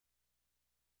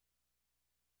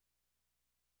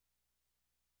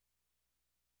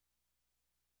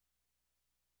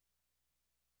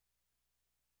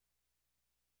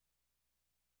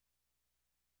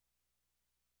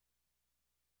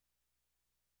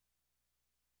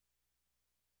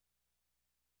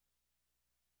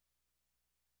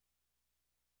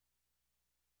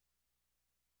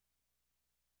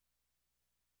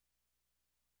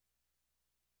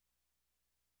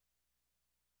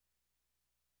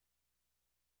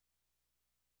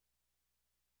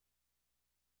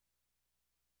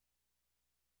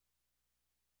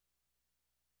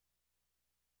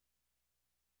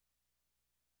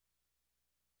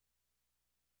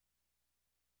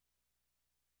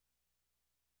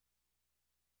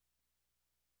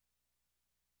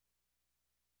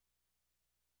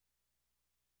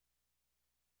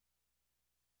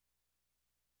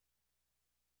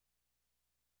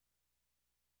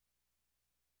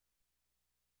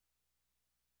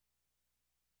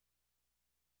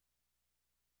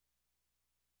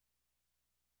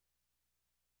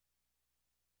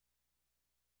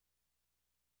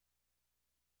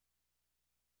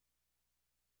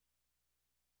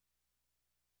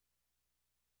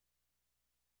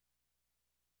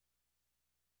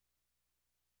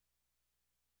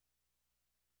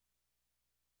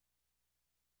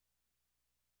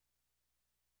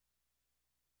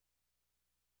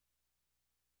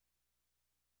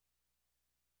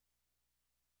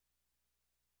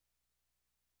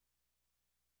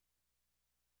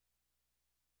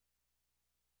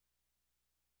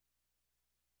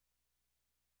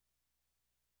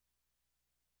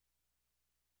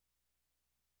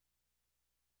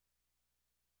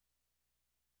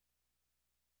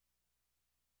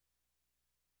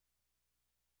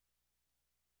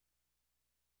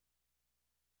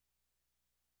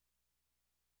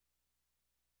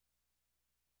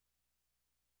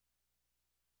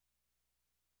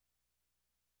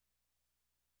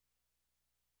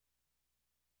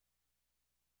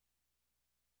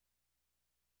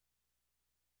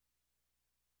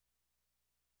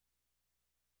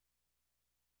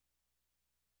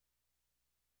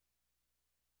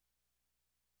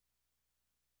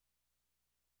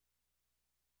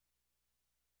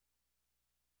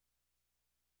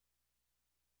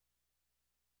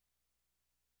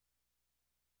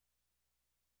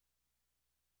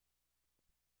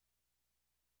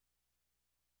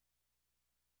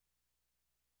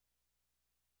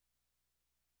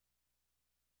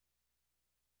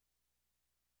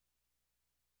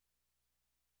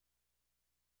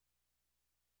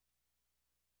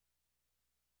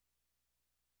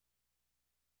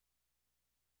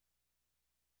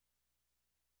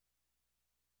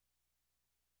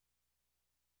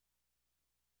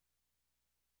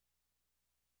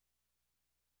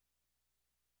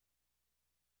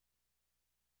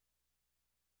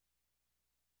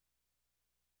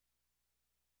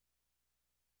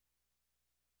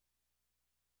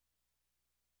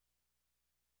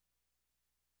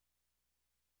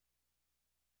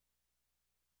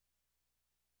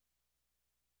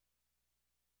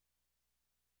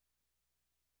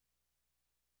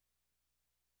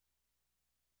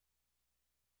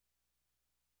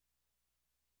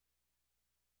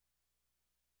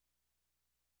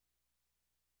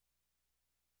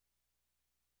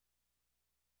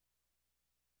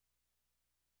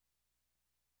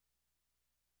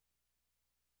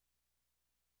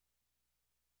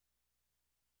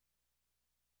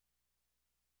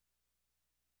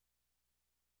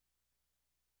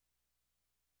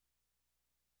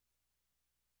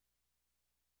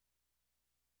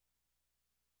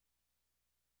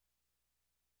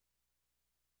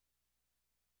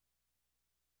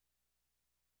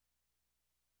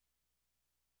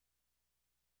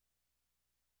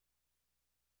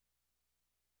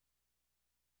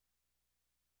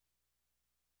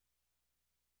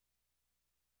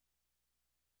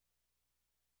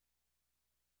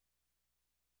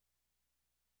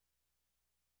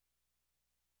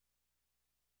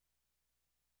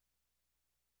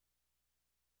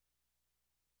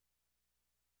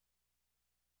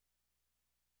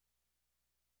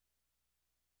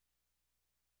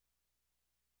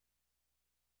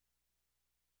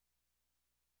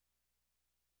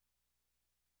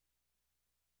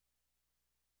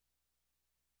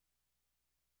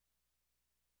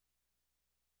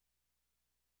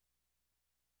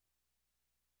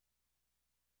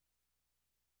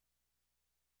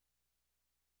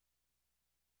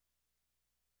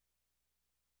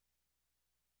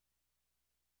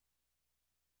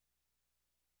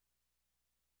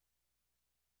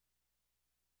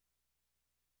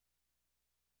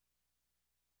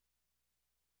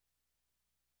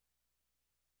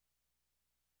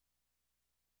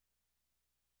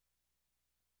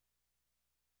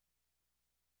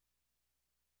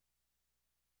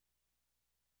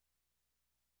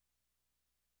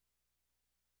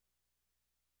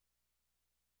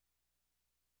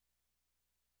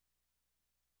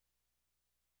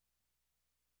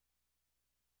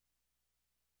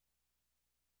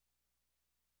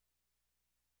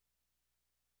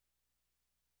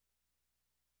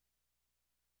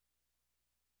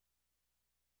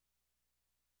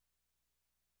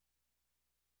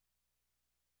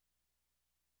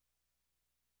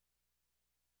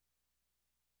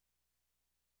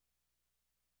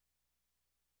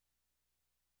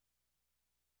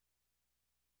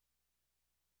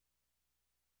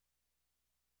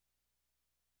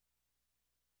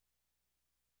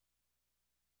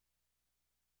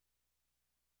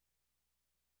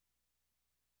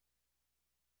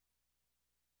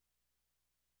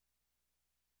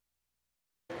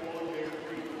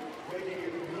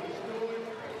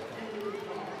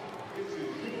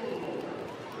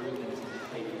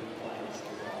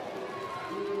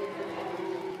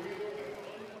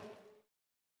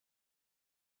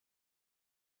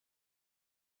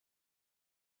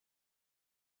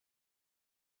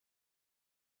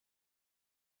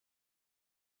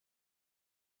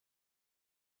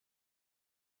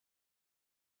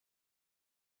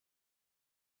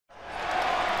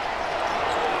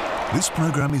This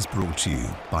program is brought to you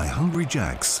by Hungry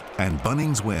Jack's and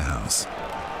Bunnings Warehouse.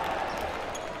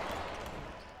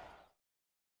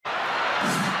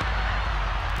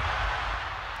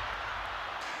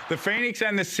 The Phoenix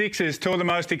and the Sixers, two of the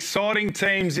most exciting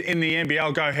teams in the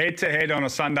NBL, go head-to-head on a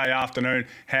Sunday afternoon.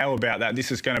 How about that? This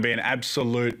is going to be an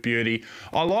absolute beauty.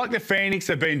 I like the Phoenix.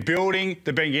 They've been building.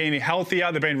 They've been getting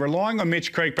healthier. They've been relying on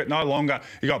Mitch Creek, but no longer.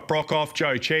 You've got Brockhoff,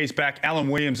 Joe Cheese back, Alan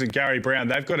Williams and Gary Brown.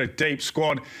 They've got a deep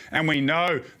squad, and we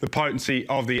know the potency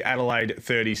of the Adelaide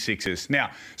 36ers.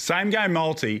 Now, same game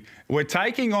multi. We're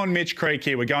taking on Mitch Creek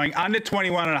here. We're going under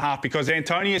 21.5 because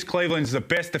Antonius Cleveland is the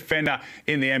best defender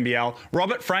in the NBL.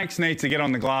 Robert Franks needs to get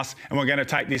on the glass, and we're going to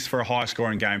take this for a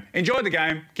high-scoring game. Enjoy the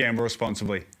game. Gamble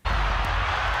responsibly.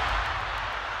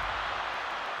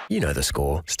 You know the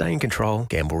score. Stay in control.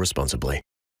 Gamble responsibly.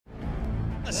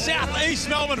 The South East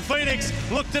Melbourne Phoenix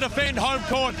look to defend home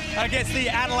court against the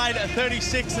Adelaide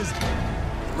 36ers.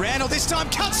 Randall this time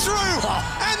cuts through,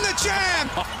 and the jam.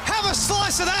 Have a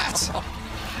slice of that.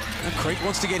 And Creek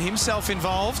wants to get himself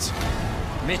involved.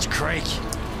 Mitch Creek.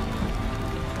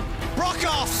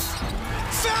 Brockhoff.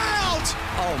 Fouled.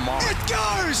 Oh, my. It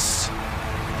goes.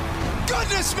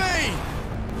 Goodness me.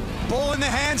 Ball in the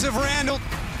hands of Randall.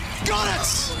 Got it.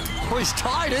 Oh, he's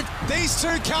tied it. These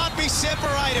two can't be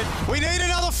separated. We need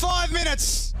another 5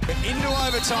 minutes. Into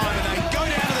overtime, and they go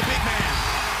down to the big man.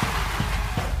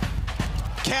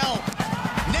 Kel.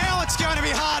 Now it's going to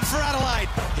be hard for Adelaide.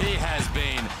 He has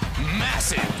been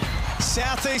massive.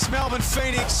 Southeast Melbourne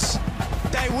Phoenix.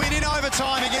 They win in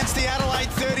overtime against the Adelaide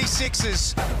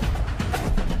 36ers.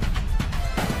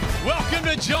 Welcome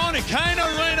to John Cain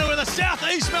Arena, where the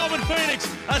Southeast Melbourne Phoenix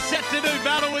are set to do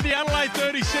battle with the Adelaide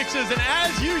 36ers. And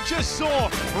as you just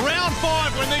saw, round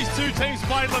 5 when these two teams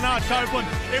played Lynard Copeland,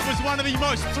 it was one of the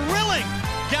most thrilling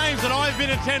games that I've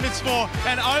been in attendance for,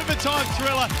 an overtime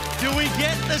thriller. Do we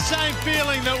get the same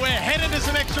feeling that we're headed to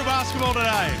some extra basketball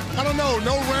today? I don't know.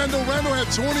 No Randall. Randall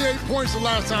had 28 points the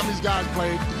last time these guys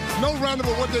played. No Randall,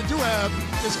 but what they do have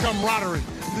is camaraderie.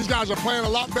 These guys are playing a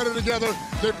lot better together.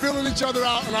 They're filling each other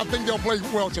out, and I think they'll play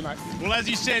well tonight. Well, as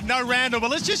you said, no Randall, but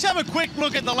let's just have a quick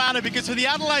look at the ladder, because for the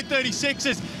Adelaide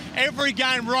 36ers, every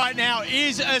game right now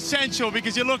is essential,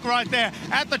 because you look right there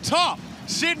at the top,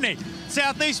 Sydney,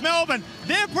 Southeast Melbourne,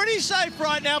 they're pretty safe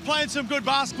right now, playing some good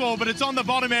basketball, but it's on the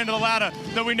bottom end of the ladder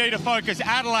that we need to focus.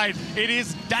 Adelaide, it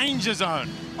is danger zone.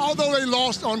 Although they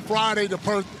lost on Friday to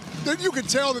Perth, you can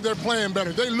tell that they're playing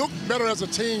better. They look better as a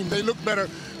team. They look better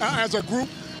as a group.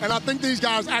 And I think these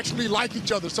guys actually like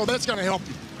each other, so that's going to help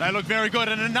you. They look very good,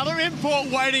 and another import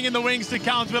waiting in the wings to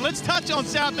come. But let's touch on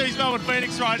Southeast Melbourne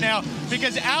Phoenix right now,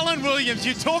 because Alan Williams,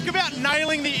 you talk about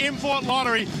nailing the import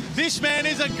lottery. This man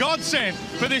is a godsend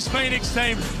for this Phoenix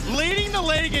team, leading the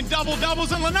league in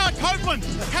double-doubles. And Lynard Copeland,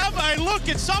 have a look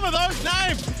at some of those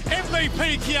names.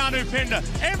 MVP Keanu Pinder,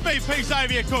 MVP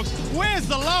Xavier Cooks. Where's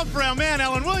the love for our man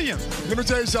Alan Williams? Let me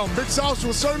tell you something. Big Sauce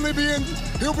will certainly be in.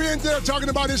 He'll be in there talking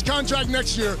about his contract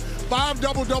next year. 5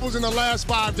 double-doubles in the last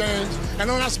 5 games. And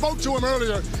when I spoke to him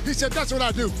earlier, he said, that's what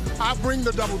I do. I bring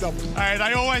the double-doubles. Hey,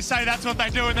 they always say that's what they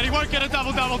do, and then he won't get a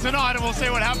double-double tonight, and we'll see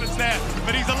what happens there.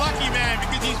 But he's a lucky man,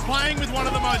 because he's playing with one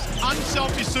of the most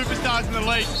unselfish superstars in the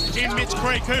league in Mitch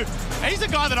Creek, who he's a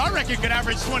guy that I reckon could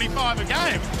average 25 a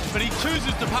game, but he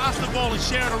chooses to pass the ball and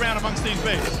share it around amongst these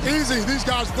bigs. Easy. These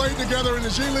guys played together in the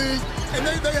G League, and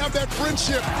they have that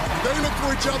friendship. They look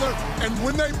for each other, and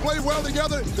when they play well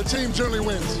together, the team generally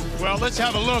wins. Well, let's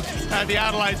have a look at the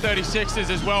Adelaide 36ers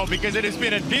as well, because it has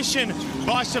been addition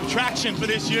by subtraction for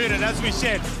this unit. As we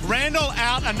said, Randall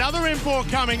out, another import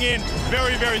coming in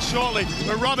very, very shortly.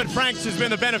 But Robert Franks has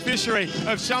been the beneficiary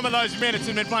of some of those minutes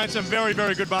and been playing some very,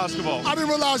 very good basketball. I didn't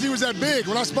realize he was that big.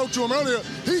 When I spoke to him earlier,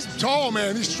 he's tall,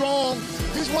 man. He's strong.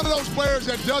 He's one of those players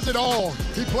that does it all.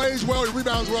 He plays well, he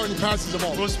rebounds well, and he passes the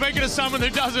ball. Well, speaking of someone who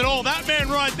does it all, that man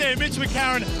right there, Mitch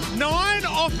McCarron, 9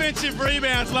 offensive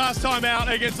rebounds last time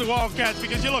out against the Wildcats,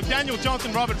 because you look, Daniel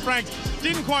Johnson, Robert Franks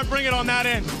didn't quite bring it on that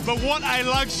end, but what a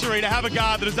luxury to have a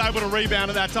guard that is able to rebound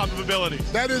at that type of ability.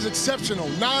 That is exceptional.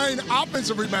 9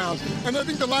 offensive rebounds, and I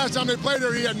think the last time they played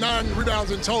there, he had 9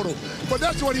 rebounds in total. But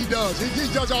that's what he does.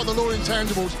 He does all the little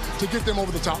intangibles to get them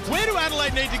over the top. Where do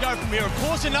Adelaide need to go from here? Of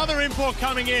course, another import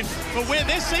coming in, but where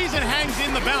their season hangs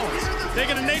in the balance, they're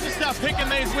going to need to start picking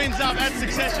these wins up at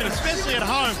succession, especially at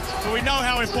home, but we know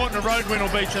how important a road win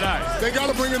will be today. They got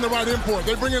to bring in the right import.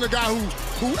 They bring in a guy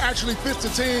who actually fits the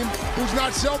team, who's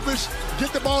not selfish,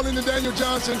 get the ball into Daniel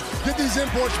Johnson, get these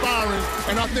imports firing,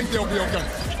 and I think they'll be okay.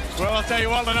 Well, I'll tell you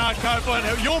what, Lynard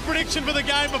Copeland, your prediction for the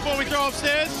game before we throw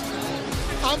upstairs?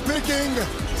 I'm picking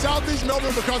Southeast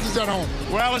Melbourne because it's at home.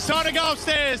 Well, it's time to go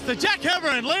upstairs to Jack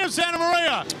Heverin, Liam Santa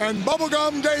Maria. And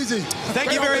Bubblegum Daisy.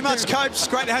 Thank you very much, Copes.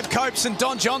 Great to have Copes and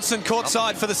Don Johnson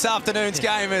courtside for this afternoon's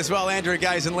game as well. Andrew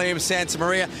Gaze and Liam Santa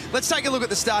Maria. Let's take a look at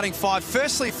the starting five.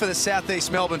 Firstly, for the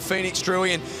Southeast Melbourne Phoenix,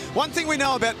 Drewy. And one thing we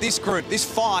know about this group, this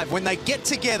five, when they get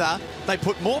together, they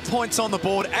put more points on the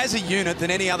board as a unit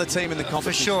than any other team in the competition.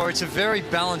 For sure, it's a very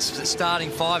balanced starting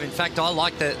five. In fact, I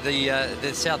like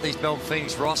the Southeast Melbourne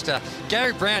Phoenix roster.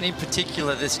 Gary Brown in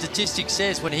particular, the statistic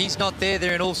says when he's not there,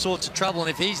 they're in all sorts of trouble. And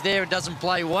if he's there and doesn't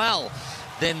play well,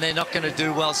 then they're not going to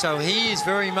do well. So he is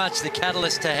very much the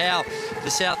catalyst to how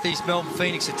the Southeast Melbourne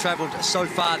Phoenix have travelled so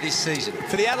far this season.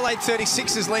 For the Adelaide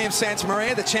 36ers, Liam Santa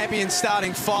Maria, the champion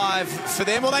starting five for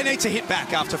them. Well, they need to hit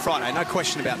back after Friday, no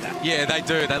question about that. Yeah, they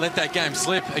do. They let that game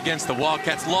slip against the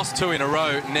Wildcats, lost 2 in a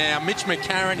row. Now, Mitch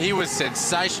McCarron, he was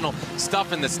sensational,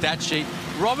 stuff in the stat sheet.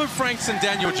 Robert Franks and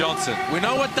Daniel Johnson, we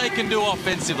know what they can do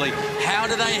offensively. How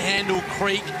do they handle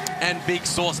Creek and Big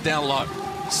Sauce down low?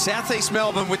 Southeast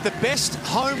Melbourne with the best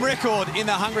home record in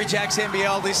the Hungry Jacks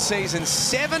NBL this season,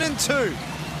 7-2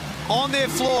 on their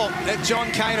floor at John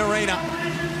Cain Arena.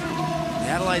 The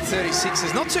Adelaide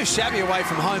 36ers not too shabby away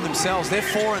from home themselves. They're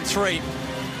 4-3.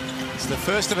 It's the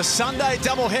first of a Sunday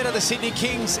doubleheader, the Sydney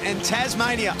Kings and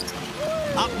Tasmania.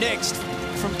 Up next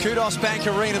from Kudos Bank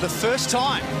Arena, the first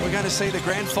time we're going to see the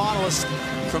grand finalists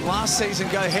from last season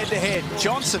go head-to-head.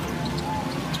 Johnson,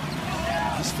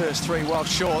 his first 3 well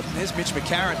short. There's Mitch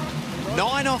McCarron.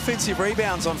 9 offensive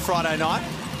rebounds on Friday night.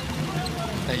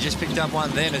 He just picked up one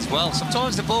then as well.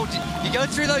 Sometimes the ball, you go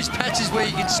through those patches where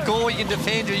you can score, you can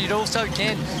defend, and you also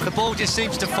can. The ball just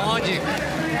seems to find you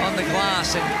on the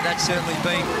glass, and that's certainly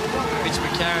been Mitch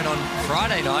McCarron on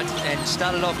Friday night, and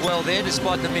started off well there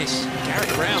despite the miss. Garrett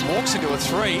Brown walks into a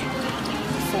 3.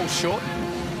 Falls short.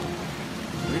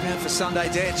 Rebound for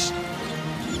Sunday Detch.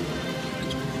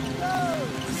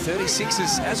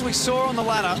 36ers, as we saw on the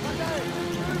ladder,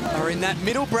 are in that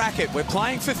middle bracket. We're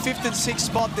playing for 5th and 6th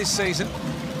spot this season.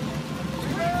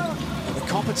 And the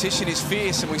competition is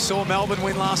fierce, and we saw Melbourne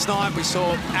win last night. We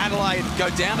saw Adelaide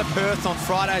go down to Perth on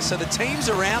Friday, so the teams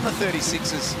around the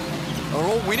 36ers are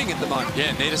all winning at the moment.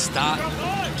 Yeah, need to start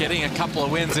getting a couple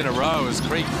of wins in a row as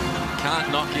Creek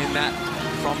can't knock in that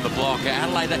from the block.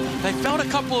 Adelaide, they felt a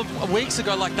couple of weeks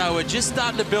ago like they were just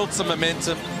starting to build some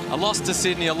momentum. A loss to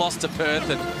Sydney, a loss to Perth,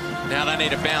 and now they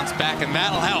need to bounce back, and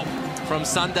that'll help from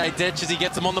Sunday Detch as he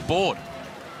gets them on the board.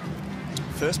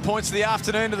 First points of the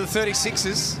afternoon to the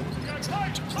 36ers.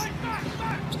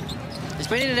 He's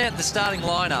been in and out of the starting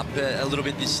lineup a little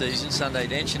bit this season, Sunday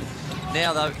Detch, and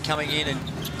now though coming in and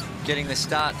getting the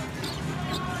start,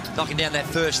 knocking down that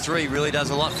first 3 really does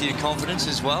a lot for your confidence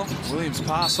as well. Williams'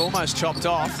 pass almost chopped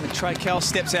off, and Trey Kell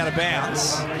steps out of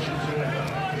bounds.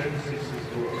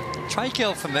 Trey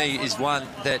Kell, for me, is one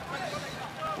that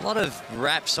a lot of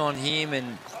raps on him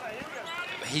and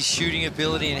his shooting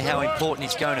ability and how important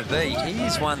he's going to be. He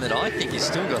is one that I think has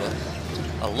still got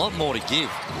a lot more to give,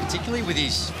 particularly with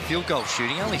his field goal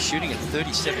shooting, only shooting at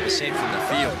 37% from the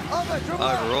field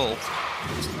overall,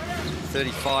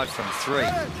 35 from 3.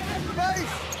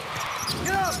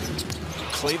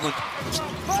 Cleveland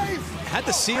had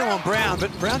the seal on Brown,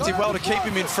 but Brown did well to keep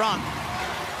him in front.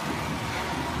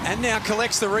 And now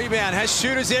collects the rebound, has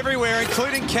shooters everywhere,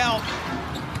 including Cal.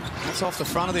 That's off the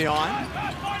front of the iron.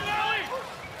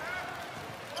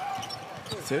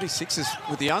 36ers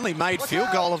with the only made field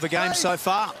goal of the game so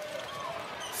far.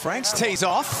 Franks tees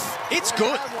off. It's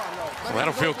good. Well,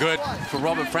 that'll feel good for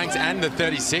Robert Franks and the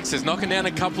 36ers. Knocking down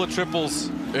a couple of triples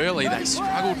early. They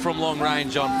struggled from long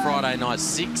range on Friday night.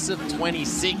 6 of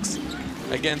 26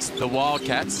 against the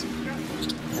Wildcats.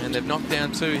 And they've knocked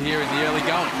down 2 here in the early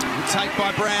going. Good take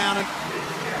by Brown. And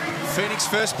Phoenix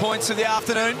first points of the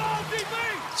afternoon.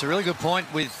 It's a really good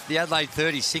point with the Adelaide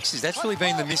 36ers. That's really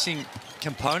been the missing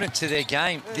component to their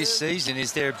game this season,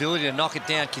 is their ability to knock it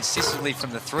down consistently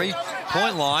from the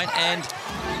 3-point line, and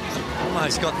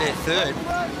almost got their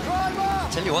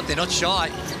 3rd. Tell you what, they're not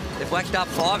shy. They've whacked up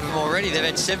 5 of them already. They've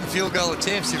had 7 field goal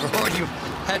attempts. They've already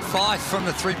had 5 from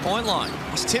the 3-point line.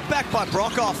 It's tipped back by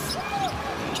Brockhoff.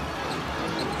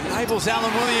 Enables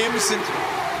Alan Williams, and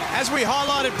as we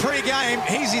highlighted pre-game,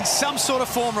 he's in some sort of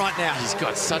form right now. He's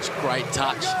got such great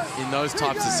touch in those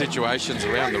types of situations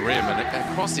around the rim,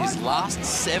 and across his last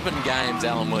 7 games,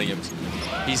 Alan Williams,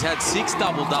 he's had 6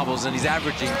 double-doubles, and he's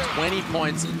averaging 20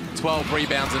 points, 12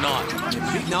 rebounds a night.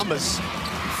 Yeah, big numbers.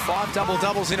 5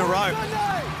 double-doubles in a row.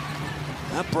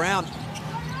 Now Brown,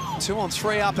 2 on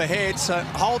 3 up ahead, so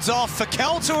holds off for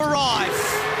Kell to arrive.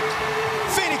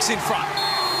 Phoenix in front.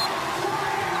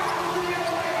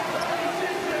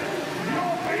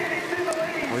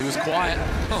 he was quiet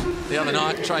the other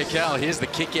night. Trey Kell, here's the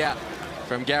kick out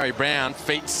from Gary Brown.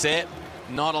 Feet set,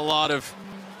 not a lot of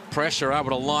pressure, able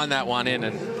to line that one in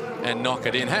and knock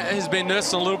it in. Has been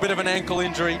nursing a little bit of an ankle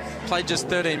injury. Played just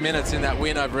 13 minutes in that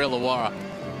win over Illawarra.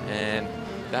 And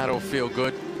that'll feel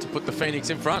good to put the Phoenix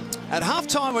in front. At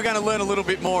halftime, we're going to learn a little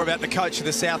bit more about the coach of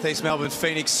the South East Melbourne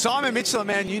Phoenix. Simon Mitchell, a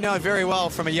man you know very well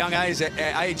from a young age,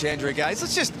 Andrew Gaze.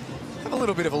 Let's just have a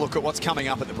little bit of a look at what's coming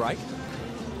up at the break.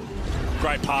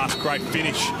 Great pass, great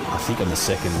finish. I think I'm the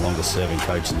second longest serving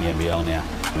coach in the NBL now,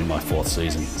 in my 4th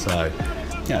season. So,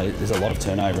 you know, there's a lot of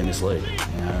turnover in this league,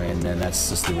 you know, and that's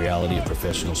just the reality of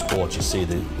professional sports. You see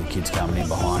the kids coming in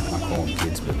behind, I call them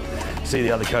kids, but see the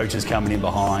other coaches coming in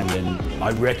behind, and I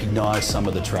recognise some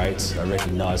of the traits, I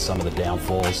recognise some of the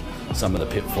downfalls, some of the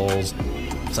pitfalls,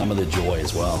 some of the joy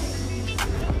as well.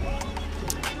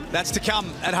 That's to come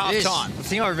at half-time. The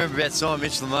thing I remember about Simon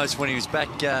Mitchell the most when he was back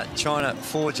trying to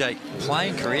forge a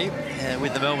playing career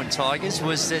with the Melbourne Tigers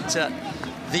was that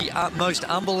the most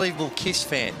unbelievable Kiss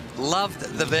fan. Loved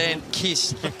the band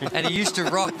Kiss, and he used to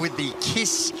rock with the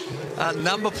Kiss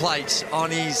number plates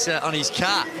on his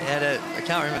car. He had I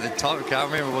can't remember the type of car. I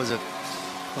remember it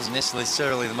wasn't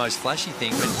necessarily the most flashy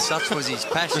thing, but such was his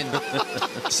passion.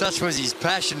 Such was his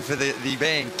passion for the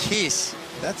band Kiss.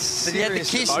 That's serious. He had the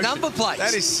Kiss devotion. number plates.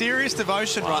 That is serious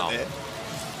devotion right there.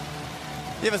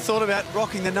 You ever thought about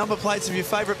rocking the number plates of your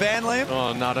favourite band, Liam?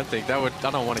 Oh, no, I don't think that would. I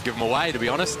don't want to give him away, to be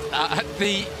honest.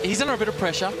 He's under a bit of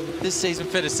pressure this season,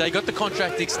 fair to say. Got the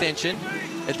contract extension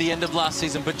at the end of last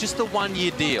season, but just a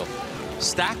one-year deal.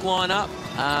 Stack lineup.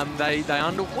 They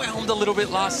underwhelmed a little bit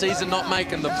last season, not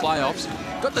making the playoffs.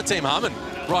 Got the team humming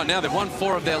right now. They've won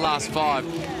 4 of their last 5.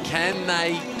 Can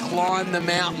they climb the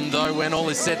mountain, though, when all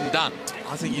is said and done?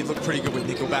 I think you'd look pretty good with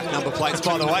Nickelback number plates,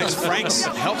 by the way. As Franks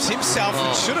helps himself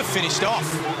and should have finished off.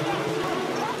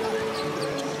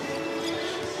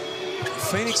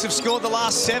 Phoenix have scored the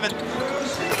last 7.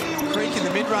 Creek in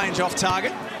the mid-range off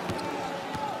target.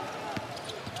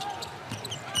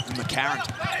 And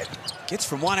McCarron gets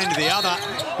from one end to the other.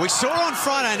 We saw on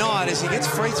Friday night, as he gets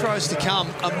free throws to come,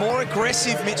 a more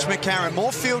aggressive Mitch McCarron,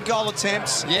 more field goal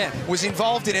attempts, was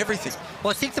involved in everything.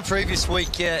 Well, I think the previous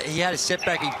week he had a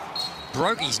setback. He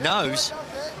broke his nose,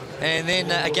 and then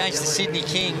against the Sydney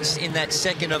Kings in that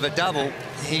second of a double,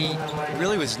 he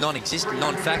really was non-existent,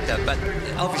 non-factor, but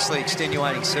obviously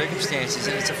extenuating circumstances.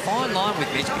 And it's a fine line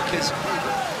with Mitch because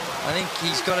I think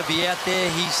he's got to be out there.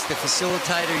 He's the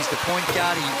facilitator. He's the point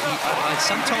guard.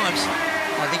 Sometimes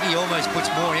I think he almost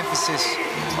puts more emphasis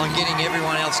on getting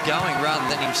everyone else going rather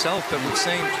than himself. But we've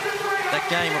seen that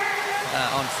game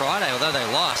on Friday, although they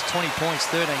lost, 20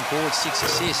 points, 13 boards, 6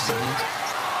 assists.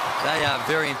 They are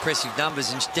very impressive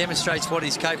numbers and demonstrates what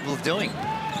he's capable of doing.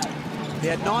 He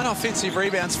had 9 offensive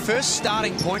rebounds, first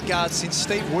starting point guard since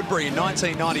Steve Woodbury in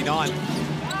 1999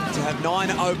 to have 9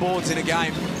 O boards in a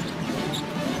game.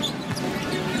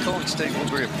 Calling Steve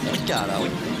Woodbury a point guard, are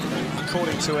we?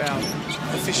 According to our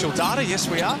official data, yes,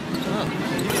 we are.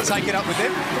 You can take it up with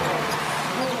them.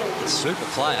 Super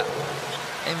player.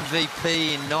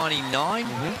 MVP in 99, I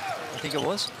think it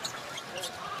was.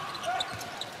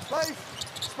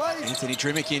 Anthony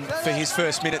Drimmick in for his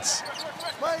first minutes.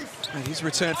 And he's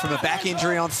returned from a back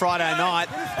injury on Friday night.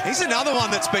 He's another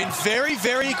one that's been very,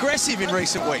 very aggressive in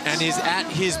recent weeks. And is at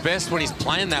his best when he's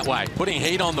playing that way, putting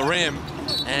heat on the rim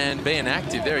and being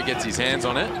active. There he gets his hands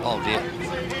on it. Oh, dear.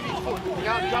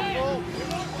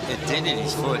 It dented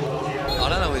his foot. I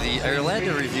don't know whether you're allowed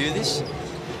to review this.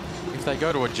 If they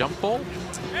go to a jump ball?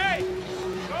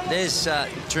 There's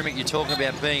Drimmick, you're talking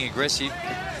about being aggressive.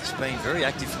 He's been very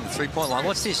active from the three-point line.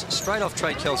 What's this? Straight off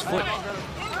Trey Kell's foot.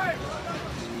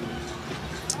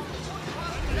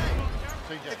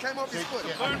 It came off his foot.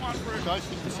 Those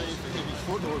things to see if it's his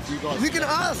foot or if you guys... You can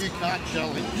ask. You can't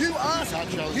tell him. You ask.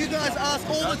 You guys ask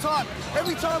all the time.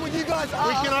 Every time when you guys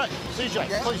ask... We can...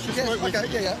 CJ, please just work with me.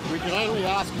 We can only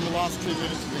ask in the last 2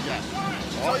 minutes of the game.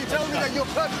 So you're telling me that you're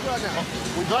perfect right now?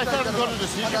 We both haven't got a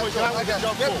decision. We can't with the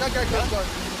jump ball.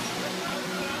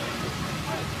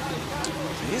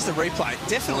 Here's the replay.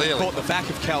 Definitely caught the back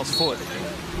of Cal's foot.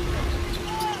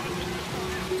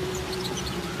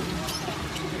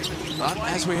 But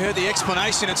as we heard the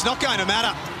explanation, it's not going to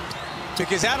matter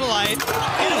because Adelaide in a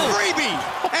freebie.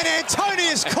 And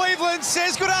Antonius Cleveland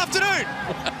says good afternoon.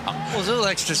 Well, there's a little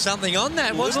extra something on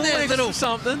that, wasn't there? A little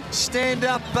something. Stand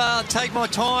up, take my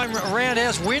time,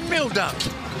 roundhouse windmill dunk.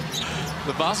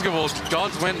 The basketball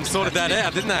gods went and sorted that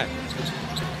out, didn't they?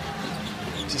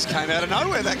 Just came out of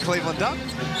nowhere, that Cleveland dunk.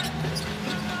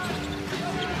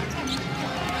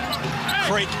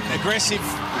 Creek, aggressive.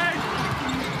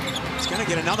 He's going to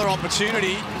get another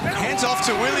opportunity. Hands off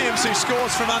to Williams, who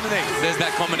scores from underneath. There's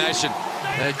that combination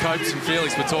that Copes and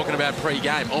Felix were talking about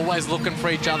pre-game. Always looking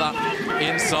for each other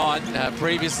inside.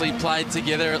 Previously played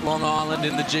together at Long Island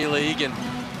in the G League and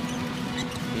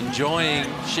enjoying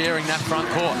sharing that front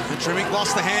court. And Trimmick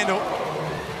lost the handle.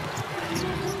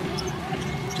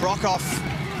 Brockhoff.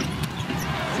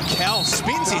 Cal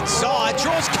spins inside,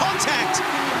 draws contact.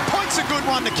 Point's a good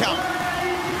one to come.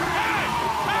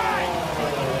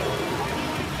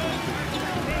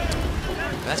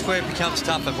 That's where it becomes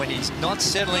tougher, when he's not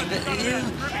settling.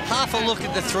 Half a look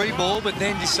at the 3 ball, but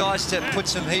then decides to put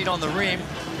some heat on the rim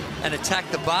and attack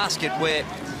the basket, where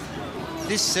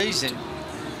this season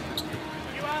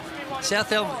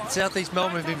Southeast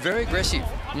Melbourne have been very aggressive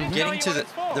getting to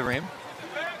the rim.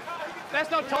 That's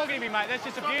not talking to me, mate. That's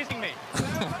just abusing me.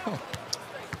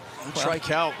 Trey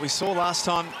Cal, we saw last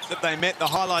time that they met, the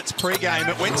highlights pre-game.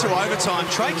 It went to overtime.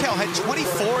 Trey Cal had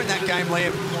 24 in that game,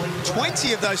 Liam.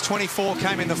 20 of those 24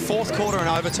 came in the 4th quarter and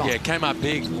overtime. Yeah, it came up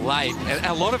big late, and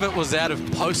a lot of it was out of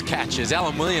post catches.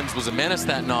 Alan Williams was a menace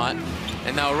that night,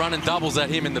 and they were running doubles at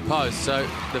him in the post. So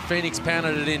the Phoenix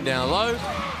pounded it in down low.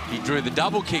 He drew the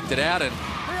double, kicked it out, and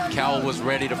Cal was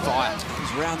ready to fire. It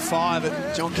was round 5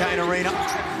 at John Cain Arena.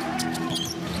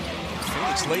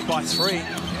 Phoenix lead by 3.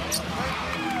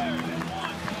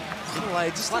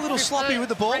 Adelaide just a little sloppy with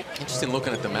the ball. Interesting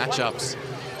looking at the matchups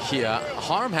here.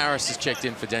 Hiram Harris has checked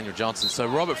in for Daniel Johnson, so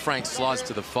Robert Frank slides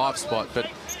to the 5 spot, but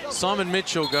Simon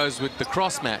Mitchell goes with the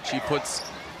cross match. He puts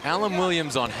Alan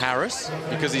Williams on Harris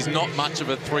because he's not much of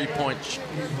a 3-point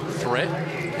threat,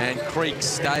 and Creek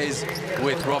stays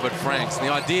with Robert Franks. And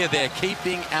the idea there,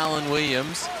 keeping Alan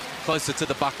Williams closer to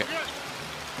the bucket.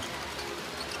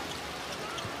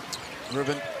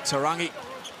 Ruben Tarangi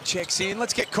checks in.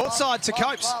 Let's get courtside to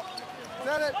Copes.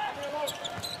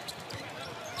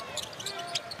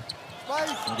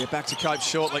 We'll get back to Copes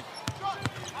shortly.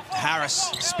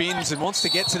 Harris spins and wants to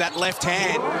get to that left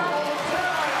hand.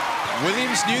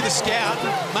 Williams knew the scout,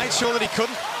 made sure that he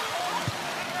couldn't.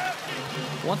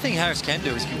 One thing Harris can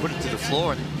do is he can put it to the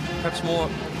floor, and perhaps more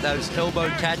those elbow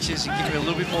catches and give him a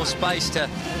little bit more space to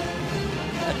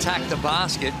attack the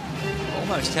basket.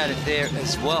 Almost had it there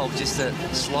as well, just the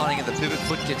sliding of the pivot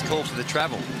foot gets called for the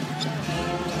travel.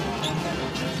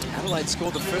 Adelaide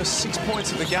scored the first 6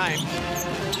 points of the game.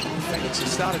 Phoenix have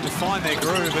started to find their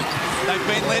groove, and they've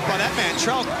been led by that man.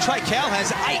 Trey Cal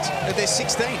has 8 of their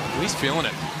 16. He's feeling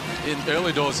it. In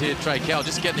early doors here, Trey Cal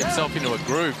just getting himself into a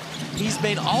groove. He's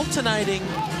been alternating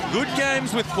good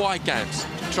games with quiet games.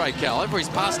 Trey Cal, over his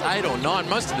past 8 or 9,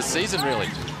 most of the season really.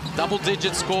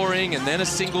 Double-digit scoring and then a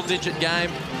single-digit game.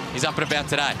 He's up and about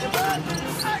today.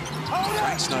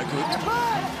 Frank's no good.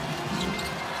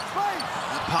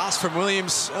 That pass from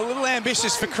Williams, a little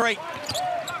ambitious for Creek.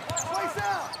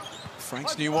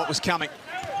 Franks knew what was coming.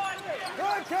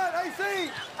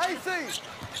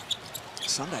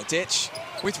 Sunday Detch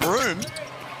with room.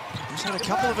 He's had a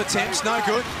couple of attempts, no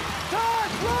good.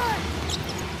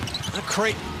 And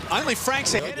Creek, only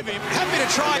Franks ahead of him, happy to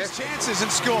try his chances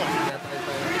and score.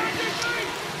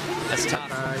 That's tough.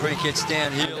 Creek gets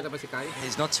downhill.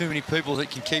 There's not too many people that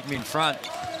can keep him in front.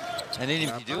 And then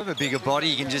if you do have a bigger body,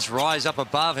 you can just rise up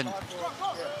above and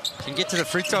can get to the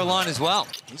free throw line as well.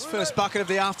 His first bucket of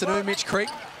the afternoon, Mitch Creek.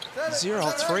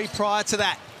 0-3 prior to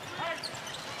that.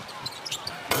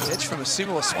 Edge from a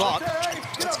similar spot.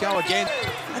 Let's go again.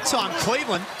 That time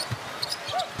Cleveland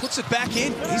puts it back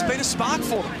in. He's been a spark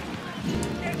for them.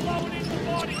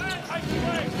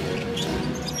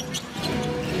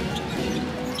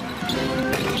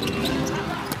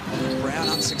 Brown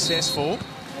unsuccessful.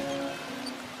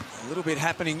 A little bit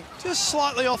happening just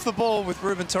slightly off the ball with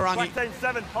Ruben Tarangi.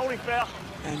 18-7, holding foul.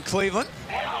 And Cleveland.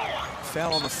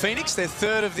 Foul on the Phoenix, their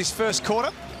 3rd of this first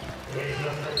quarter.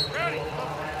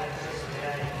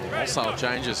 Wholesale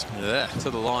changes to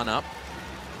the lineup.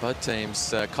 Both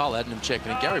teams, Kyle Adnam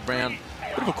checking in. Gary Brown,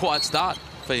 bit of a quiet start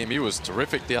for him. He was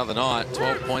terrific the other night.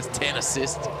 12 points, 10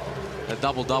 assists. A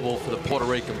double-double for the Puerto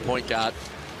Rican point guard.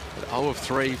 0 of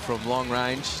 3 from long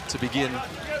range to begin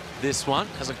this one.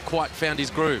 Hasn't quite found his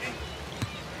groove.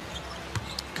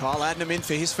 Kyle Adnam in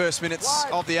for his first minutes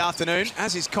of the afternoon,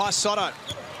 as is Kai Sotto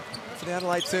for the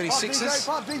Adelaide 36ers.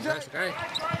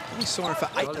 We saw him for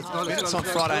 8 minutes on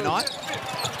Friday night.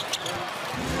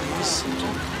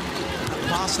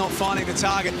 Pass not finding the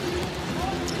target.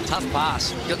 Tough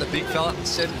pass. You got the big fella,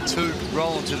 7-2,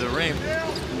 rolling to the rim.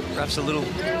 Perhaps a little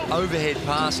overhead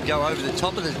pass, go over the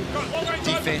top of the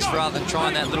defense rather than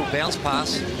trying that little bounce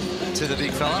pass to the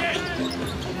big fella.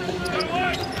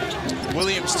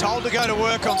 Williams told to go to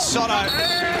work on Soto.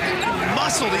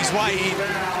 Muscled his way in.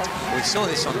 we saw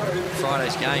this on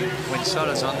Friday's game when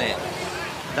Soto's on there.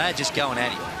 They're just going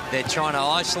at him. They're trying to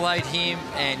isolate him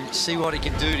and see what he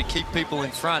can do to keep people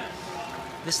in front.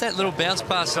 Just that little bounce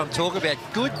pass that I'm talking about.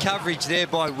 Good coverage there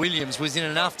by Williams was in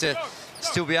enough to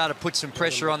still be able to put some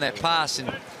pressure on that pass.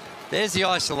 And there's the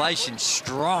isolation.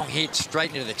 Strong hit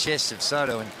straight into the chest of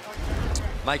Soto and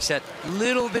makes that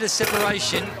little bit of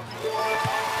separation.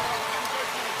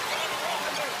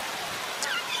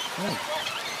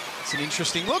 It's an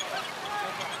interesting look.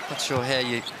 Not sure how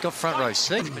you got front row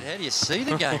seats, but how do you see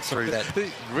the game through that?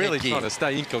 Really trying to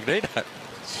stay incognito.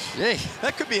 Yeah.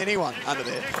 That could be anyone under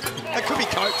there. That could be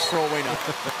Coach for all we know.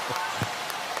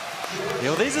 Yeah,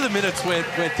 well, these are the minutes where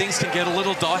things can get a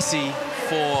little dicey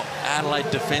for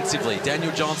Adelaide defensively.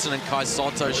 Daniel Johnson and Kai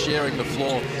Soto sharing the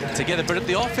floor together. But at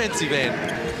the offensive end,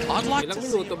 I'd like to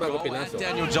see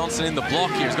Daniel Johnson in the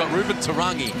block here. He's got Ruben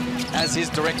Tarangi as his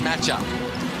direct matchup.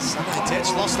 Sunday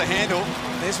Tetch lost the handle.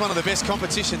 There's one of the best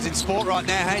competitions in sport right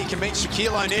now. How you can meet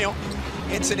Shaquille O'Neal.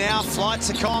 Enter now,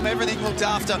 flights are calm, everything looked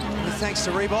after. Thanks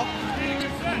to Reebok.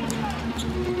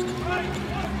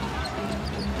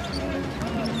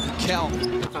 Kel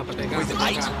with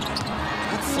 8.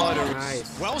 That floater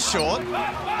is well short.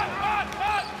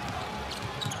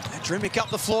 Drimic up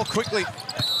the floor quickly.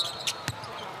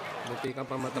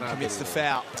 Commits the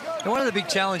foul. And one of the big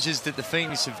challenges that the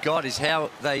Phoenix have got is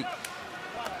how they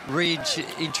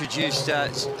reintroduced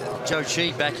Joe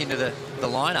Chi back into the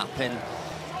lineup, and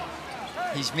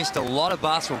he's missed a lot of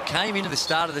basketball. Came into the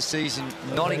start of the season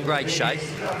not in great shape,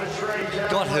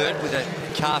 got hurt with a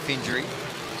calf injury,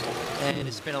 and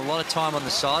has spent a lot of time on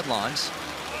the sidelines.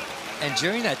 And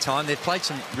during that time, they've played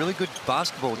some really good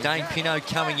basketball. Dane Pinot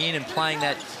coming in and playing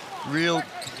that real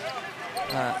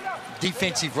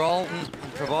defensive role, and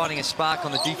providing a spark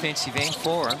on the defensive end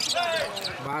for him.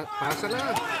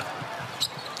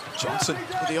 Johnson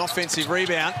with the offensive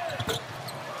rebound.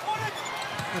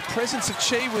 The presence of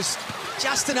Chi was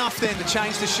just enough then to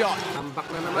change the shot.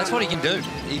 That's what he can do.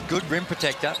 He's a good rim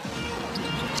protector.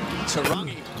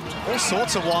 Tarangi, all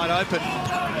sorts of wide open.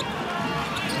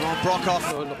 Ron Brockhoff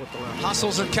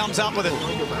hustles and comes up with it.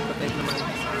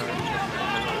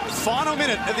 Final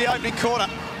minute of the opening quarter.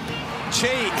 Chi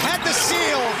had the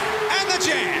seal and the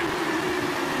jam.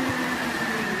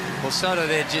 Well, Soto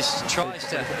there just tries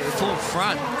to full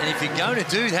front, and if you're going to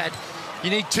do that, you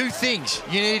need two things.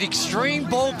 You need extreme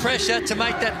ball pressure to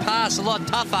make that pass a lot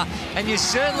tougher, and you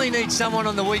certainly need someone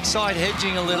on the weak side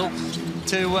hedging a little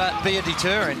to be a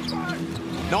deterrent.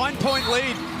 9-point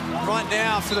lead right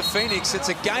now for the Phoenix. It's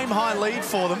a game-high lead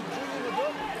for them.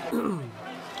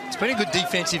 It's been a good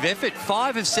defensive effort.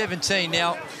 5 of 17.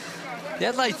 Now, the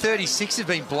Adelaide 36 have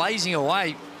been blazing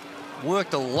away.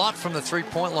 Worked a lot from the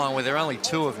three-point line where they're only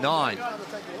 2 of 9.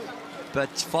 But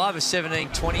 5 of 17,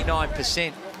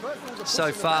 29%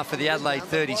 so far for the Adelaide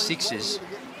 36ers.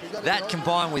 That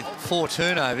combined with 4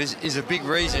 turnovers is a big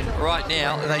reason right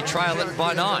now they trail it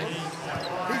by 9.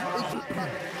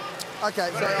 Okay,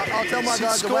 so I'll tell my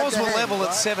guys. Scores were level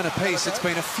at 7 apiece. It's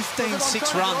been a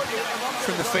 15-6 run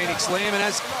from the Phoenix, Liam, and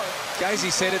as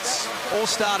Gazy said, it's all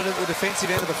started at the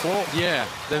defensive end of the floor. Yeah,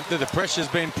 the pressure's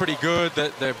been pretty good.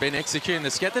 They've been executing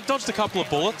the scat. They've dodged a couple of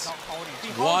bullets.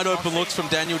 Wide open looks from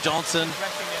Daniel Johnson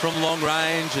from long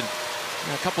range, and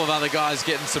a couple of other guys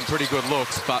getting some pretty good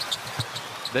looks, but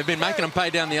they've been making them pay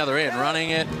down the other end,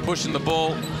 running it, pushing the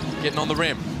ball, getting on the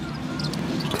rim.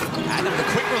 Adam, the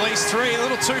quick release 3, a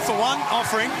little 2-for-1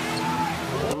 offering.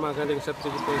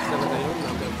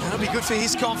 That'll be good for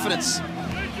his confidence.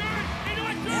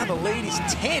 Now the lead is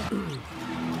 10.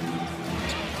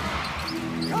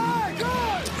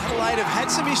 Adelaide have had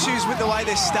some issues with the way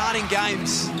they're starting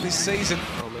games this season.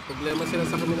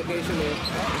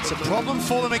 It's a problem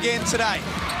for them again today.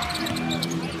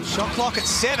 Shot clock at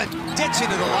 7. Detch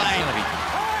into the lane.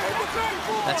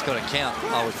 That's got to count,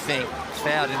 I would think.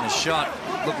 Fouled in the shot.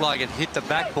 Looked like it hit the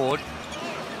backboard.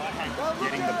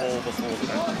 Getting the ball before the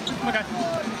okay.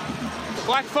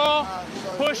 Black 4.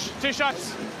 Push. 2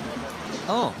 shots.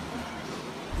 Oh.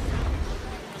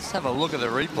 Let's have a look at the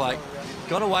replay.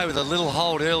 Got away with a little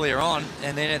hold earlier on,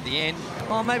 and then at the end,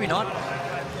 oh, maybe not.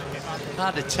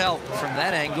 Hard to tell from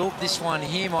that angle. This one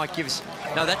here might give us...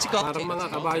 No, that's a goal.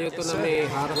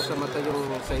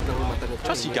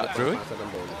 Just you got through it.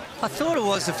 I thought it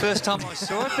was the first time I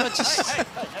saw it, but I just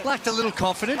lacked a little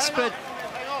confidence, but...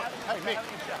 Hey, Mick,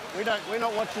 we're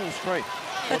not watching the screen.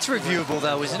 That's reviewable,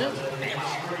 though, isn't it?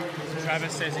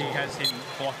 Travis says he has him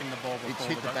blocking the ball before. It's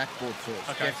hit the backboard first.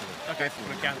 Okay. Definitely. Okay.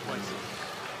 We'll count the points.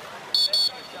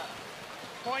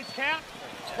 Points count.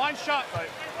 1 shot.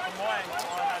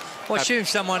 Well, I assume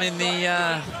someone in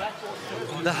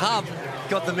the hub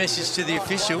got the message to the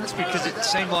officials, because it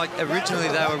seemed like originally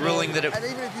they were ruling that it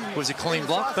was a clean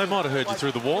block. They might have heard you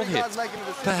through the wall hit.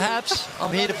 Perhaps.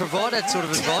 I'm here to provide that sort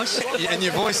of advice. And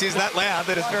your voice is that loud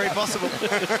that it's very possible.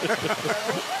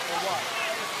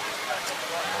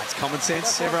 It's common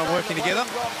sense, everyone working together.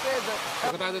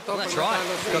 Well, that's right.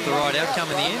 Got the right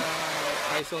outcome in the end.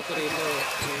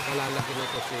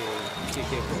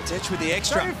 Tetch with the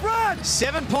extra.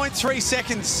 7.3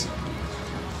 seconds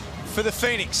for the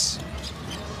Phoenix.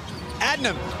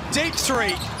 Adnam, deep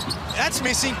three. That's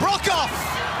missing. Brockhoff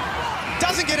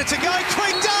doesn't get it to go.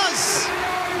 Creek does.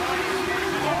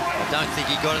 I don't think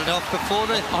he got it off before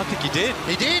that. I think he did.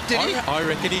 He did he? I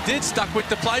reckon he did. Stuck with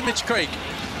the play, Mitch Creek.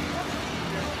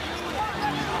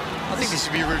 I think this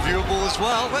should be reviewable as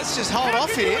well. Let's just hold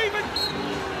off here.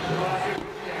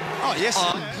 Oh, yes.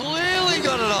 Oh, clearly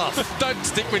got it off. Don't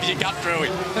stick with your gut through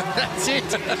it. That's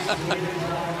it.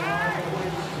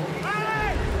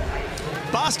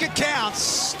 Basket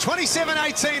counts.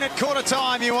 27-18 at quarter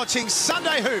time. You're watching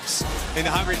Sunday Hoops in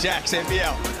the Hungry Jacks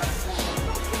NBL.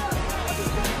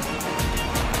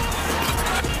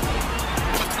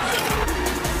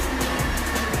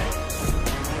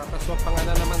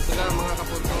 Pangalan naman sila mga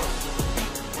kapunto.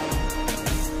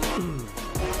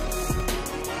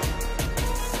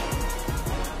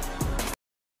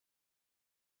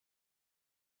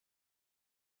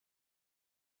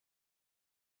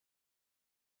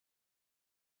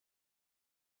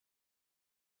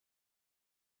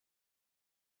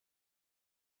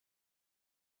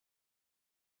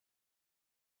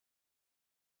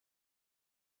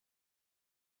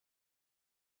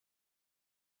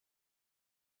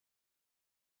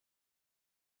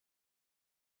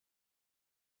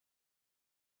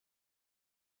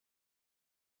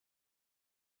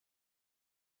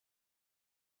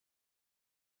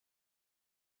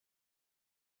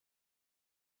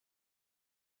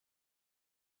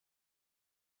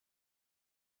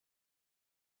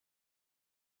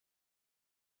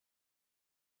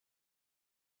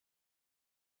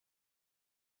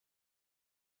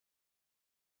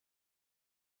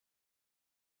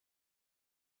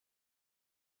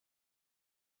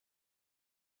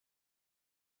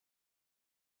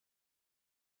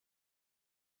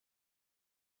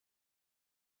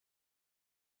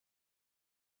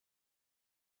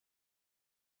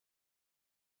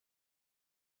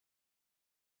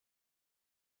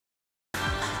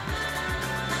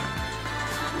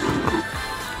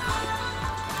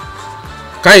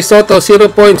 Kai Soto, 0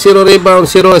 points, 0 rebound,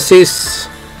 0 assists.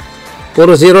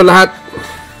 Puro 0 lahat.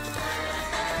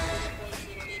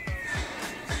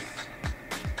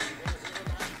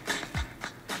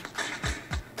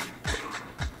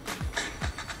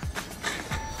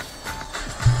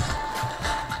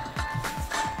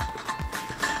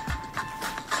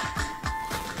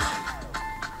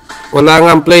 Wala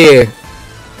nga ang play eh.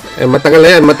 Matagal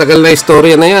na yan. Matagal na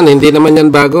istorya na yan. Hindi naman yan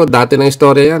bago. Dati na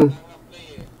istorya yan.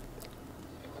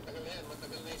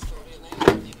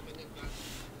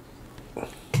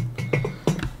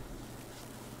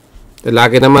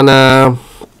 Lagi naman na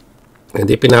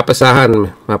hindi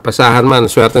pinapasahan. Mapasahan man.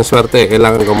 Swerte-swerte.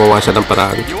 Kailangan gumawa siya ng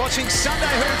paraan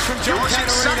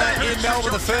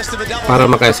para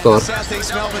maka-score.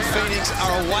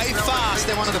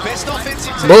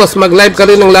 Boss, mag-live ka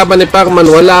rin ng laban ni Pacman.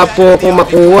 Wala po akong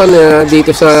makuha na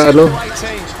dito sa ano.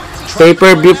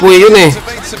 Pay-per-view po yun eh.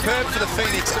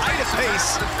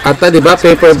 Ata, di ba?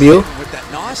 Pay-per-view?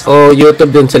 O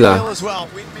YouTube din sila.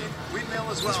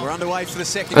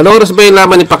 Ano oras ba yung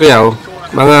laban ni Pacquiao?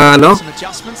 Mga ano?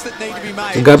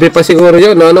 Gabi pa siguro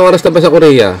yun. No? Ano oras na ba sa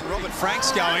Korea?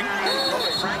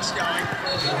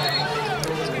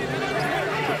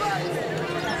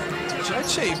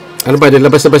 Ano ba?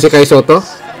 Nilabas na ba si Kai Soto?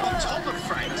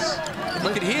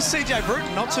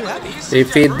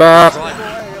 I-feedback.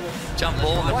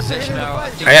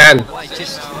 Ayan.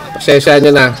 Pasensya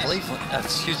nyo na.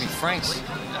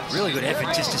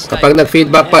 Kapag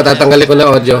nag-feedback pa, tatanggalin ko na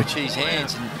audio.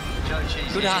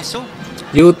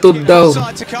 YouTube daw.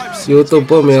 YouTube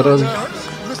po, meron.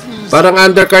 Parang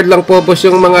undercard lang po boss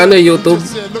yung mga ano, YouTube.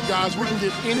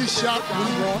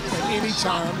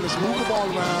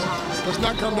 Let's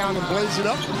not come down and blaze it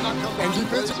up. And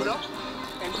defensively,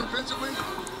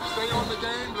 stay on the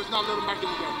game. Let's not let them back in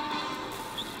the game.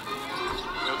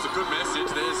 It's a good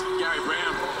message. There's Gary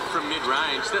Brown from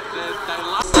mid-range. They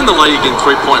last in the league in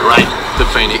three-point rate, the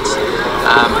Phoenix,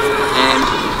 and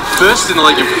first in the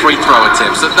league in free throw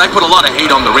attempts. They put a lot of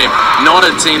heat on the rim. Not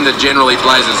a team that generally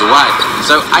blazes away.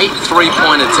 So 8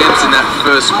 3-point attempts in that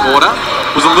first quarter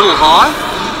was a little high.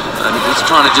 He's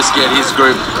trying to just get his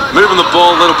group moving the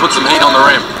ball a little, put some heat on the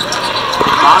rim.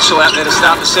 Marshall out there to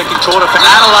start the second quarter for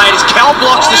Adelaide as Cal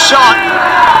blocks the shot.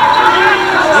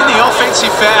 And then the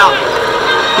offensive foul.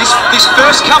 This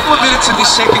first couple of minutes of this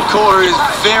second quarter is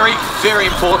very, very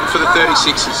important for the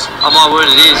 36ers. Oh my word,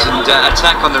 it is. And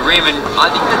attack on the rim. And I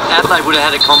think that Adelaide would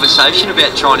have had a conversation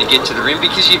about trying to get to the rim,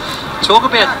 because you talk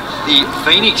about the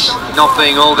Phoenix not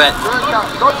being all that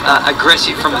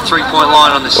aggressive from the three-point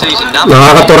line on the season.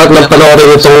 Nakakaturak ng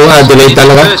panoorin itong Adelaide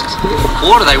talaga. First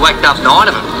quarter, they whacked up 9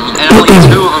 of them, and only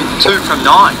 2 of them 2 from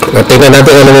 9. Tingnan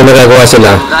natin ano yung nagagawa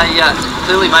sila. They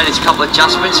clearly made a couple of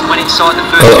adjustments and went inside the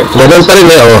first. Ganun pa rin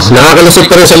nakakalusot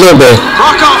pa rin sa loob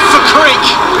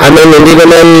I mean, hindi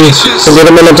naman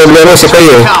ang problema si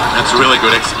Kayo. That's really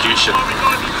good execution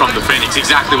from the Phoenix.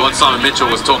 Exactly what Simon Mitchell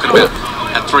was talking about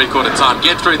at three-quarter time.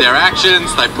 Get through their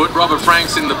actions. They put Robert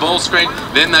Franks in the ball screen.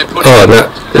 Then they put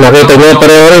nakita niyo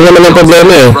pareho rin naman ang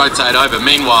problema rotate over.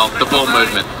 Meanwhile, the ball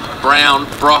movement. Brown,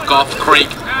 Brockoff,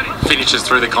 Creek finishes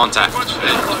through the contact.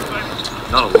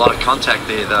 Not a lot of contact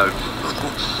there though.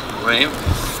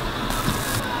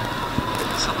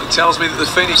 Something tells me that the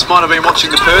Phoenix might have been watching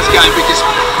the Perth game, because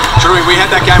Drew, we had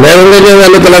that game. Meron din yung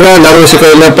ano talaga, laro si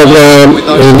Kyle pag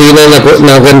hindi na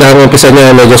naganda ang umpisa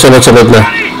niya, medyo sunod-sunod na.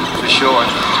 For sure.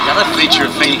 The other feature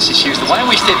of Phoenix this year is the way in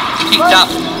which they've picked up.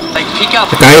 They pick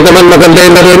up. Kahit naman maganda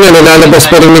yung laro niya, nilalabas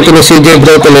pa rin ito ni CJ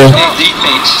Broughton. Their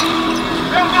defense.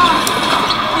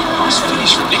 Nice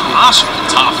finish from Nick Marshall.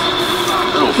 Tough.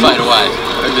 Little fade away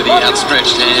over the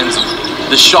outstretched hands.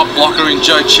 The shot blocker in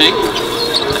Joe Chick.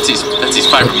 That's his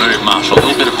favourite move, Marshall. A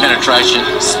little bit of penetration,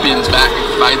 spins back,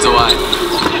 fades away.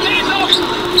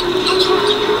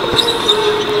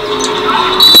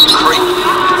 Creek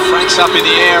franks up in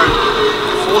the air and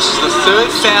forces the third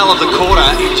foul of the quarter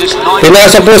in just 9 minutes.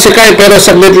 Pinasa po si Kai pero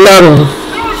saglit lang.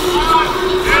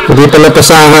 Hindi pa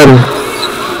napasahan.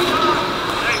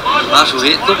 Marshall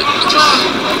hit. Look,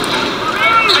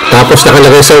 Tapos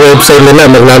nakalagay sa website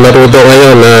nila, maglalaro daw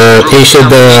ngayon. He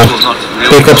should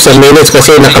pick up some minutes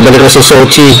kasi nakabalik na si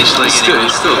Sochi.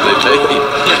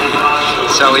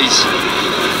 So he's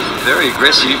very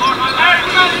aggressive,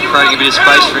 creating a bit of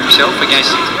space for himself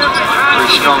against a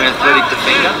very strong athletic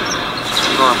defender.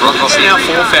 It's now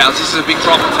 4 fouls. This is a big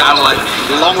problem for Adelaide.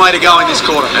 A long way to go in this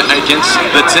quarter. Against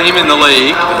the team in the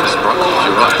league.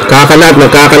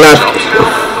 Nagkakalat.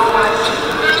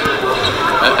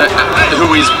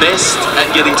 Who is best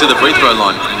at getting to the free throw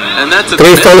line. And that's 3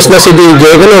 fouls na si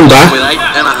DJ, ganun ba? With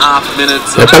 8.5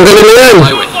 minutes. Natanggalin na yan.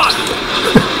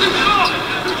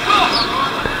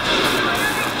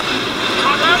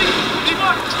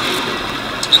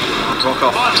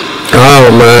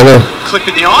 Clip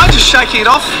in the eye, just shaking it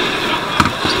off.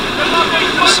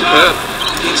 Superb.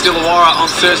 Against Illawarra on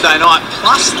Thursday night.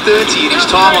 Plus 30 in his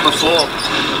time on the floor.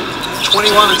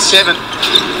 21-7.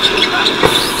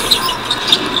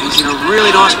 He's in a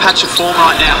really nice patch of form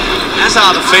right now, as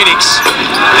are the Phoenix,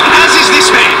 and as is this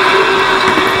man,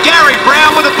 Gary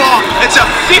Brown with a bomb. It's a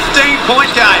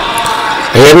 15-point game.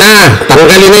 Ayan na,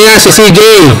 tanggalin na yan si CJ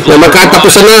na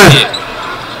magkatapusan na.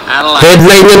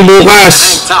 Headline yan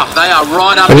bukas.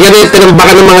 Pag yan ay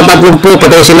tinambakan ng mga 30,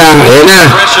 patay sila. Ayan na.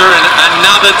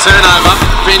 Another turnover.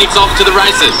 Phoenix off to the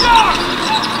races.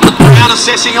 Brown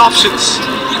assessing options.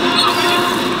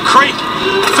 Creek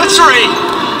for 3.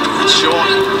 That's short.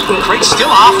 Creek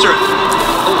still after it.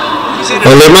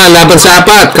 O 5, laban sa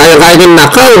 4. Kaya-kaya ng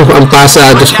nakaw ang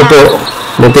pasa. Diyos ko po.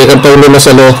 Muntikan pa 5 sa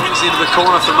lo. Into the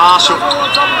corner for Marshall.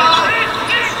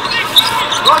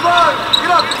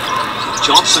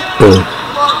 Johnson.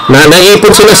 Naipon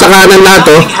sila sa kanan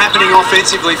lahat. Happening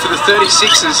offensively for the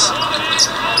 36ers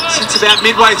since about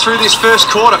midway through this first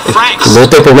quarter. Franks.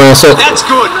 Buti pumasok. That's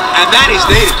good, and that is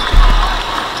needed.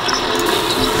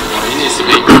 He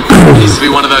needs to be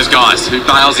one of those guys who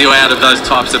bails you out of those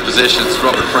types of possessions.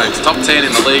 Robert Franks, top 10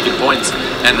 in the league in points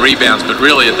and rebounds, but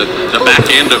really at the back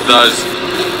end of those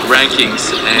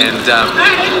rankings, and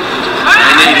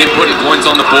they need him putting points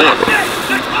on the board.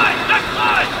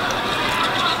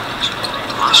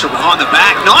 Marshall behind the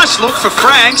back, nice look for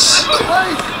Franks.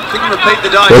 Couldn't repeat the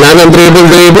dose. Wala nang dribble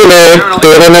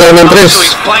tira na lang ng 3.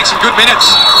 He's playing some good minutes.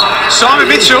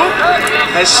 Simon Mitchell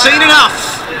has seen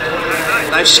enough.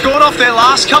 They've scored off their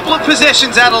last couple of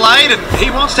possessions, Adelaide, and he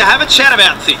wants to have a chat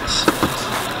about things.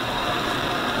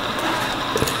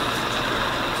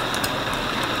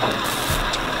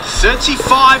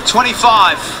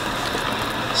 (35-25).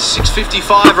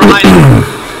 6:55 remaining.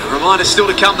 A reminder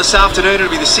still to come this afternoon. It'll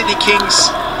be the Sydney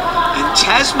Kings and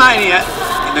Tasmania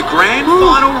in the grand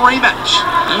final rematch.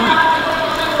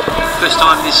 First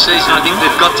time this season I think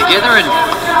they've got together and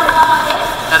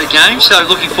had a game, so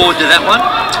looking forward to that one.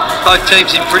 Both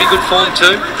teams in pretty good form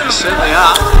too. They certainly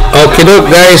are. Okay, doke,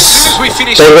 guys.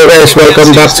 Thank you, guys.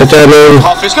 Welcome back sa channel.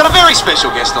 He's got a very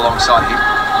special guest alongside him.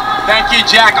 Thank you,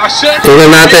 Jack. Tingnan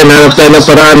natin, hanap tayo ng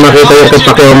paraan makita yung kay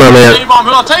Pacquiao mamaya.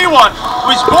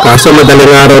 Kaso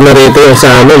madaling araw na rito yung sa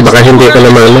amin, baka hindi ka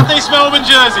naman.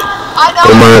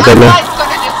 Umaga na.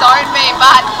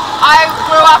 I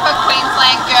grew up a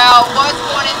Queensland girl, was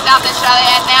born in South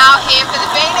Australia, and now here for the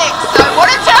Phoenix. So what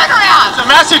a turnaround! It's a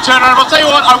massive turnaround. I'll tell you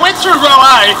what, I went through row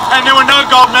A and there were no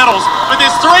gold medals, but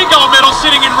there's 3 gold medals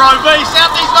sitting in row B. South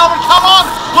East Melbourne, come on!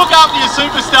 Look after your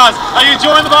superstars. Are you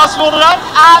enjoying the basketball today?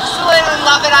 Absolutely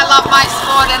love it. I love my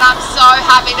sport and I'm so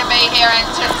happy to be here and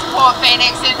to support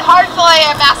Phoenix and hopefully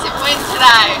a massive win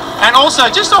today. And also,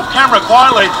 just off camera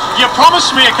quietly, you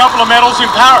promised me a couple of medals in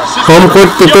Paris. Home court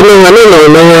ito ng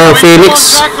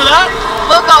Phoenix.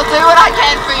 Look, I'll do what I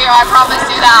can for you. I promise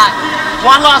you that.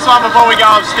 One last one before we go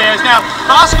upstairs. Now,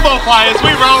 basketball players,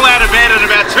 we roll out of bed at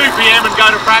about 2 p.m. and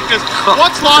go to practice.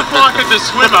 What's life like as a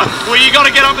swimmer where you got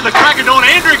to get up at the crack of dawn?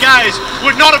 Andrew Gaze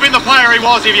would not have been the player he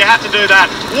was if you had to do that.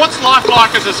 What's life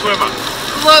like as a swimmer?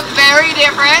 Look, very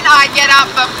different. I get up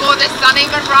before the sun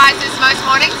even rises most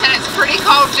mornings and it's pretty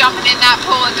cold jumping in that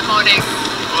pool in the morning.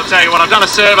 I'll tell you what, I've done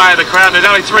a survey of the crowd. There's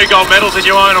only 3 gold medals and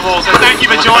you own them all. So thank you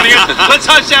for joining us. Let's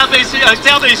hope Southeast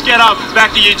get up.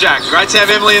 Back to you, Jack. Great to have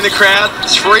Emily in the crowd.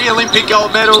 3 Olympic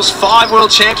gold medals, 5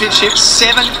 World Championships,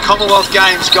 7 Commonwealth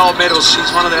Games gold medals. She's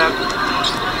one of the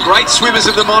great swimmers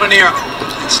of the modern era.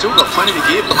 And still got plenty to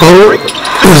give.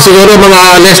 Siguro mga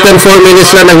less than 4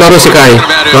 minutes lang naglaro si Kai.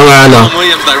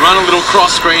 Williams, they run a little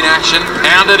cross-screen action,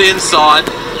 pound it inside.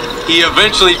 He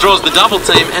eventually draws the double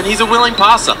team, and he's a willing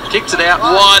passer. Kicks it out,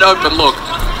 wide open look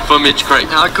for Mitch Creek.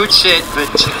 No, good set, but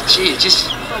gee, just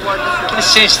get a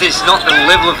sense there's not the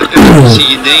level of urgency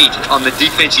you need on the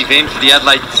defensive end for the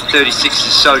Adelaide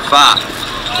 36ers so far.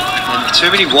 And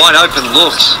too many wide open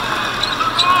looks.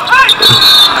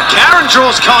 Karen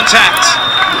draws contact.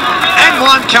 And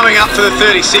one coming up for the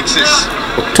 36ers.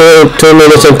 2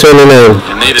 minutes and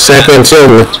 29 seconds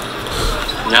yun.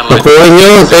 Nakuha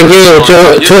nyo. Thank you.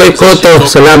 Choy Koto.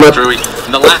 Salamat.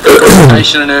 And the lack of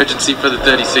rotation and urgency for the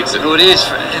 36ers. Well, it is.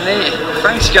 And there,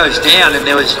 Franks goes down and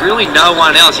there was really no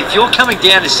one else. If you're coming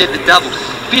down to set the double,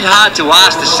 a bit hard to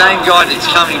ask the same guy that's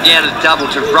coming down to the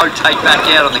double to rotate back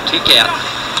out on the kick out.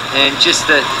 And just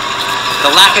the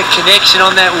lack of connection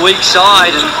on that weak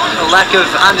side and the lack of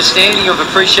understanding of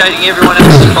appreciating everyone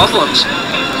else's problems.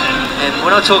 And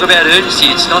when I talk about urgency,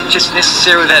 it's not just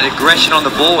necessarily that aggression on the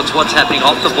ball, it's what's happening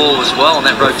off the ball as well, and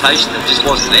that rotation that just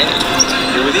wasn't there.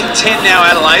 They're within 10 now,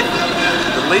 Adelaide.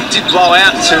 The lead did blow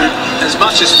out to as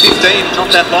much as 15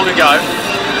 not that long ago.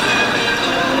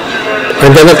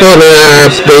 Handa na po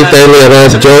na-update tayo ni Rod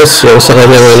Jones yung sa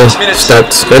kanyang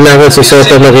stats. Kailangan si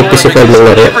Soto maging physical ng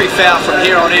laro.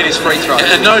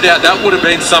 And no doubt that would have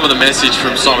been some of the message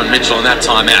from Simon Mitchell in that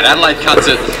timeout. Adelaide cuts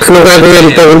it. Anong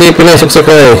gagawin pag hindi pinasok sa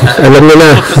Kai? Alam mo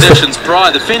na. Possessions prior,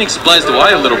 the Phoenix blazed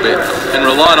away a little bit and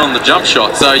relied on the jump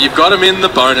shot. So you've got him in the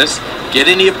bonus, get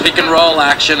into your pick and roll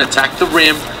action, attack the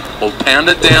rim, or pound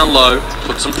it down low,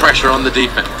 put some pressure on the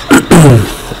defense.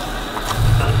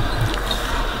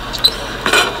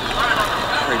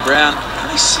 Brown,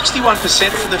 only 61%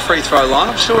 from the free throw line.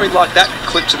 I'm sure he'd like that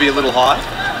clip to be a little higher.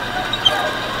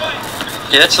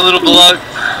 Yeah, that's a little below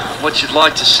what you'd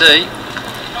like to see.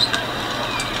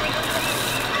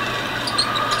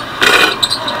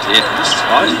 Yeah, this is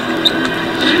close.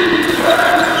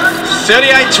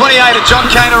 38-28 at John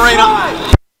Cain Arena.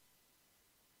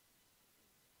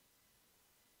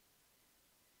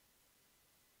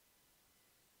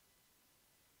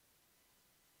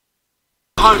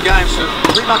 Home games for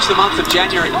pretty much the month of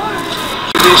January.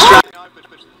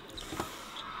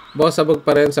 Boss, sabog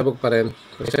pa rin.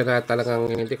 Kasi na talagang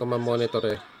hindi ko ma-monitor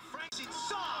eh.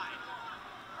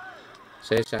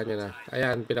 Sesya nyo na.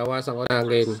 Ayan, pinawasan ko na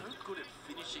again.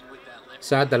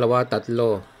 Sa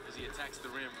 2-3.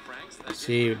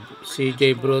 Si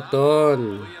CJ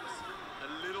Bruton.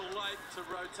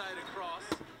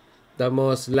 The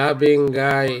most loving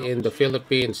guy in the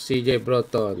Philippines, CJ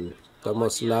Bruton. The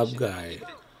most loved guy.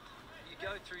 You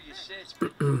go through your sets,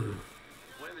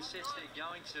 whatever sets they're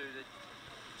going to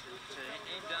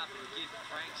end up and give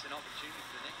Franks an opportunity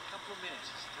for the next couple of minutes.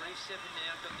 It's 3-7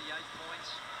 now, got the 8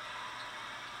 points.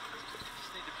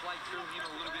 Just need to play through him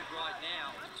a little bit right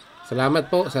now. Salamat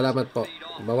po.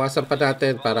 Bawasan pa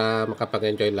natin para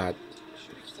makapag-enjoy lahat.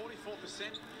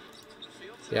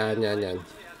 Yan.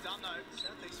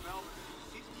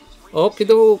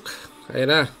 Okidok.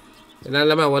 Ayan na. Yan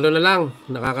na naman, 8 na lang.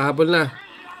 Nakakahabol na.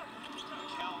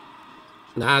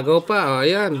 Naagaw pa. O,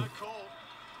 ayan.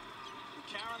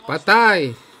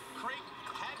 Patay.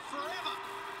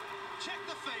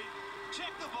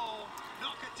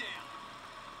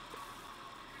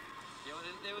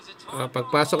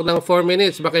 Pagpasok ng 4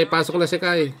 minutes, baka ipasok na si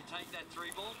Kai.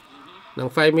 Ng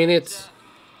 5 minutes.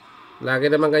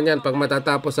 Lagi naman ganyan. Pag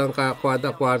matatapos ang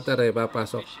quarter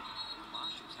papasok.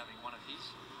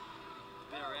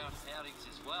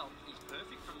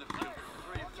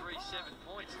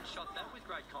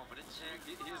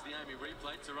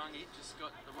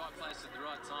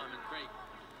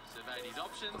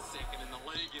 Second in the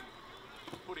league and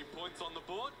putting points on the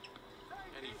board,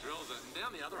 and he drills it. And down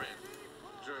the other end,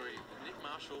 Drury, Nick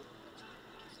Marshall,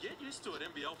 get used to it,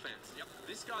 NBL fans. Yep,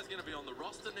 this guy's going to be on the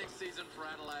roster next season for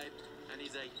Adelaide, and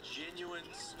he's a genuine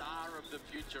star of the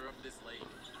future of this league.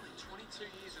 22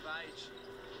 years of age.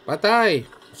 Patay!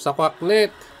 Sa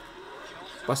kwaknet.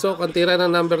 Pasok ang tira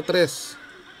ng number 3.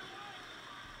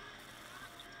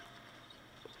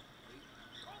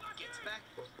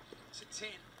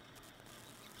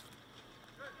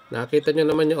 Nakita nyo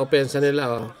naman yung opensa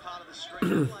nila, oh.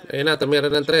 Ayun na,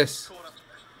 tumira ng 3.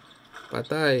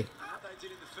 Patay.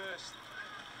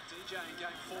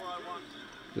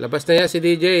 Labas na yan si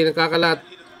DJ, nakakalat.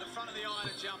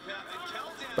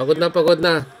 Pagod na, pagod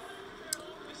na.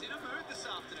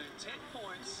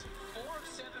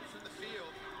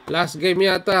 Last game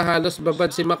yata, halos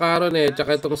babad si Macaron eh.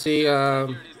 Tsaka itong si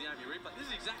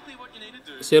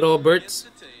Roberts.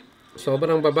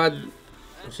 Sobrang babad.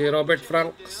 Si Robert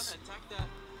Franks.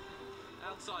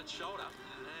 Outside shoulder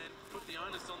and put the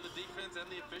onus on the defense and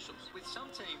the officials. With some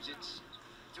teams, it's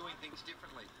doing things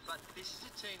differently. But this is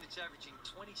a team that's averaging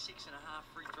 26.5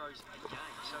 free throws a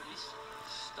game. So this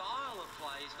style of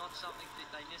play is not something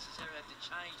that they necessarily have to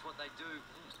change what they do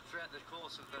throughout the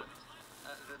course of the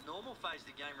normal phase of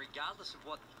the game, regardless of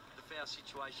what the foul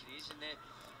situation is. And they're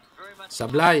very much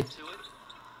Sablay. To it.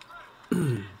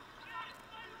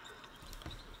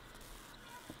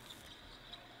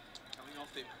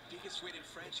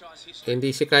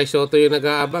 Hindi si Kai Soto yung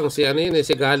nag-aabang. Si ano yun eh,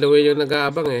 si Galloway yung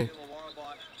nag-aabang eh.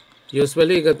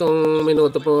 Usually, gatong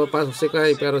minuto pumapasok si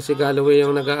Kai, pero si Galloway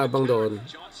yung nag-aabang doon.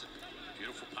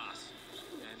 Beautiful pass.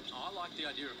 And I like the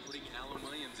idea of putting Alan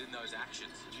Williams in those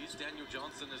actions. Use Daniel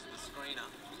Johnson as the screener.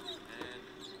 And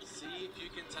see if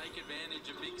you can take advantage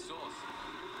of big source.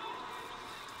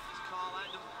 It's Kyle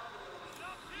Adam.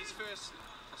 His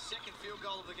second field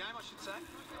goal of the game, I should say.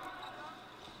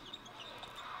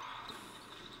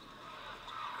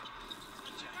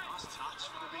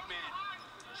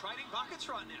 Trading buckets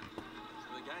right now.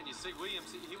 So again, you see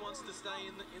Williams, he wants to stay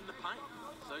in the paint.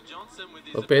 So Johnson with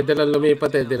his O pwede lang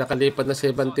lumipat eh, di nakalipat na sa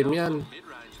ibang team yan.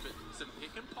 mid-range, but some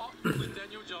pick and pop with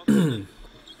Daniel Johnson.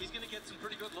 He's going to get some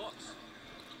pretty good looks.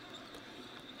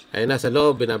 Ayun na, sa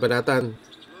loob, binabanatan.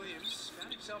 Williams found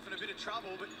himself in a bit of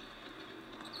trouble, but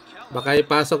Baka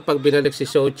ipasok pag binalik si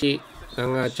Sochi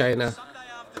ang China.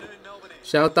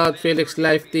 Shoutout Felix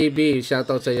Live TV.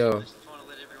 Shoutout sa iyo.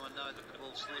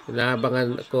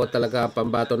 Inaabangan ko talaga ang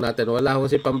pambato natin. Wala ko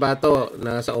si pambato.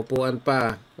 Nasa upuan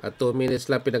pa. At 2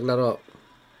 minutes lang pinaglaro.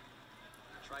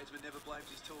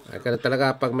 Ay ka na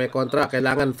talaga pag may contract.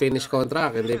 Kailangan finish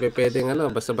contract. Hindi pa pwedeng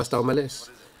basta-basta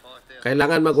umalis.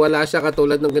 Kailangan magwala siya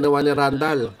katulad ng ginawa ni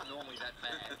Randall.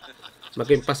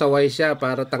 Maging pasaway siya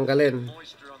para tanggalin.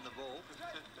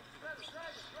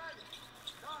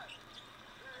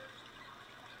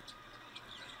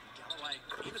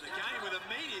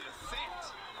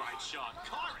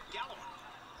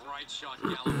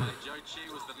 Galloway, Joe Chi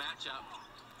was the matchup,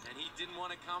 and he didn't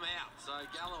want to come out. So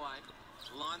Galloway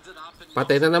lines it up and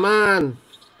Patay na naman.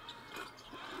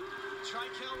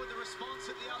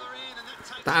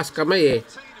 Taas kamay eh.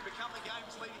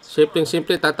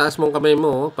 Simple, tataas mong kamay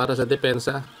mo para sa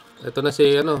depensa. Ito na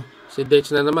si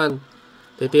Deitch na naman.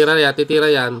 Titira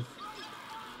yan.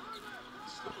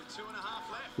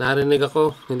 Narinig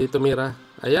ako, hindi tumira.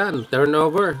 Ayan,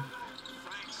 turnover.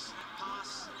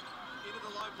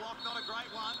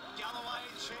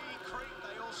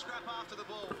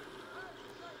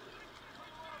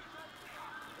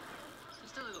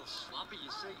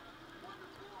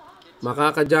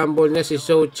 Makaka-jumble niya si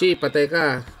Sochi. Patay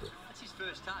ka.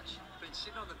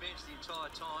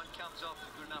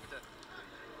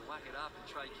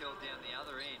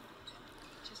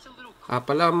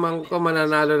 Palamang ko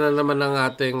mananalo na naman ng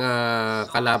ating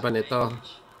kalaban ito.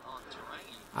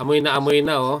 Amoy na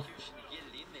oh.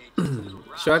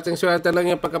 Swerte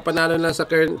lang yung pagkapanalo na sa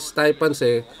current stipends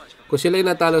eh. Kung sila yung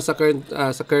natalo sa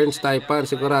current stipend,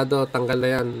 sigurado tanggal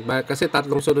na yan. Kasi 3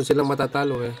 sunod silang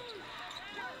matatalo eh.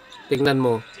 Tingnan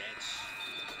mo.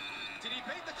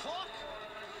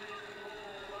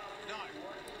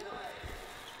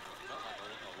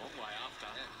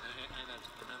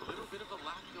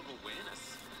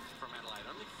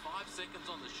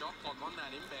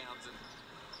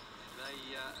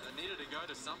 They needed to go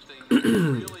to something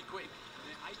really quick.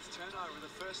 Their 8th turnover in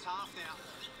the first half now.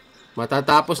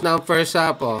 Matatapos na ang first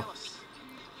half, oh.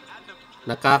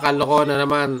 Nakakaloko na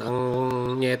naman ang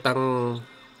nyetang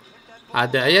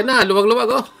Adelaide. Ayan na,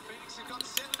 luwag-luwag, oh.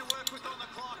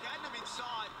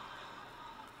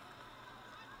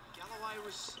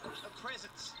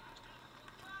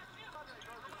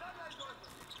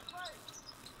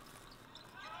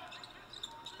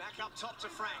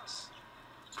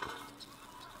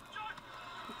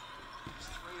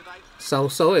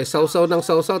 Sausaw eh. Sausaw ng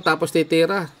sausaw tapos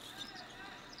titira.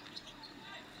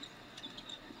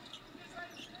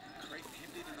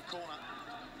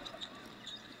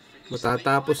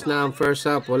 Matatapos na ang first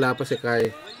half. Wala pa si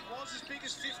Kai.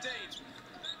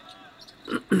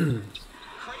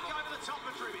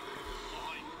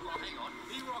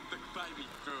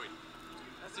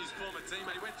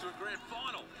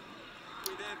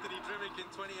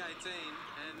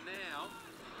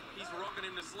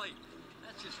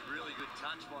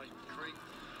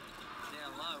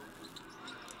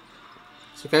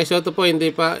 Si Kai Soto po hindi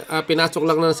pa pinasok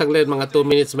lang ng saglit, mga 2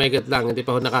 minutes mahigit lang, hindi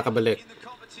pa ho nakakabalik.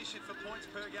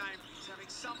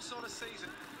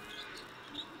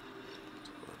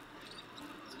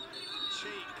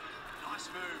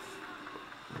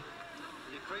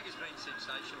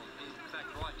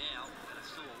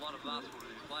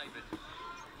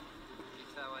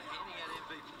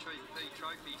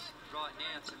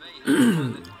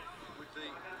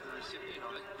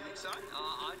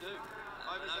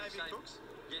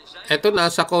 Eto,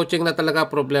 nasa coaching na talaga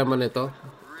problema nito.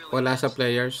 Wala sa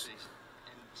players.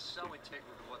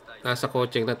 Nasa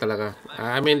coaching na talaga.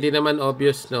 I mean, hindi naman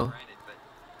obvious, no?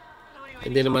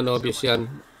 Hindi naman obvious yan.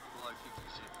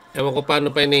 Ewan ko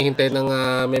paano pa hinihintay ng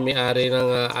may-ari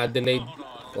ng Adelaide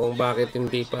kung bakit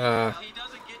hindi pa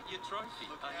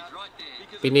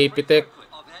pinipitek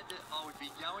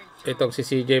itong si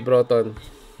CJ Broughton.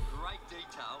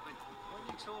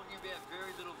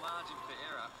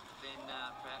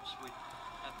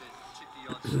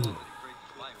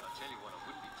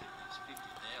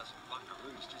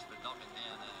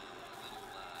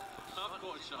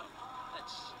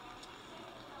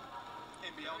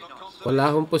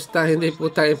 Wala akong pusta, hindi po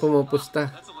tayo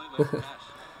pumupusta.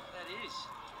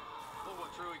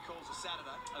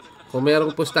 Kung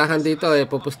mayroong pustahan dito,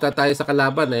 pupusta tayo sa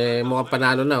kalaban, mukhang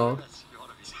panalo na, oh.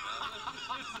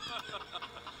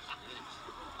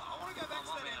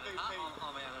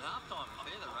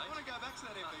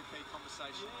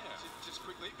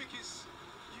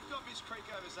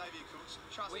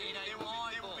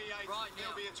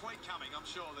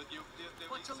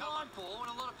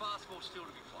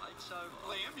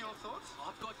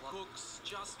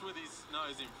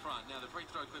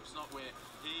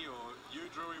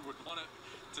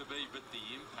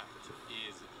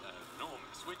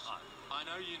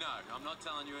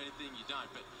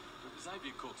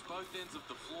 Both ends of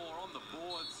the floor on the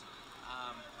boards,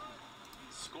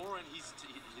 scoring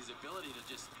his ability to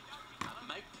just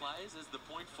make plays as the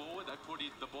point forward. They put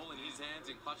the ball in his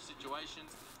hands in clutch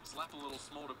situations, slap a little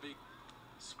small to big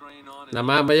screen on.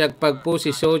 Namamayagpag po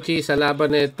si Sochi sa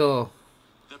laban nito.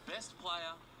 The best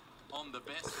player on the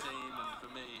best team, and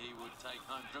for me, he would take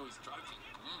home Drew's trophy.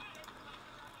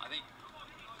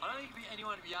 I don't think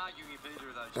anyone would be arguing if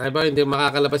either of those. Ay ba, hindi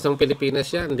makakalabas ng Pilipinas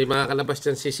yan. Hindi makakalabas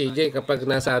yan si CJ kapag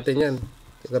nasa atin yan.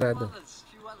 Sigurado.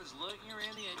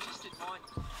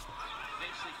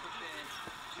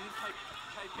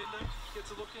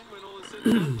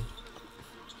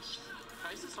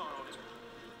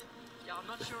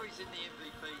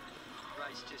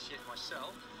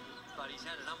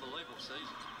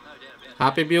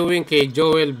 Happy viewing kay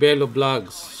Joel Bello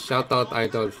Vlogs. Shout out,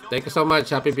 idol. Thank you so much.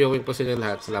 Happy viewing po sa inyo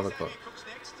lahat. Salamat po.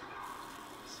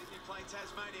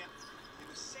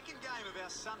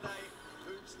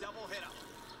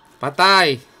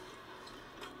 Patay.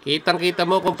 Kitang-kita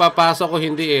mo kung papasok o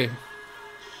hindi, eh.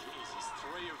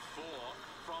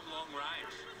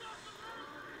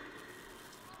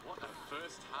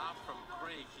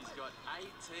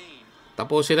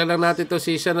 Tapusin na lang natin to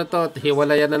season na to at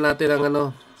hiwalayan na natin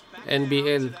ang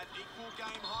NBL.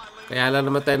 Kaya lang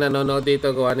naman tayo nanonood dito,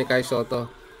 gawa ni Kai Soto.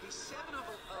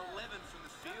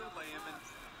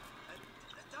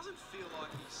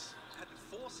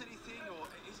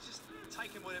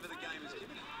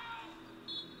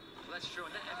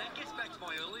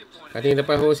 Kanina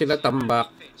pa ho sila tambak.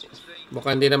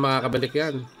 Mukhang hindi na makakabalik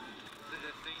yan.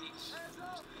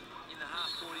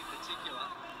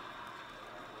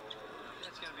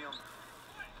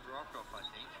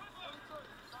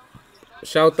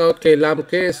 Shoutout kay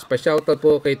Lamkes. Pa-shoutout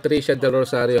po kay Tricia Del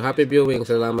Rosario. Happy viewing.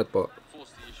 Salamat po.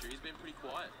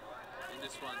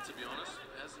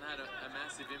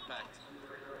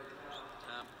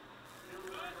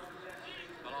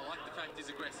 fact, is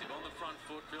aggressive on the front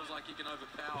foot. Feels like he can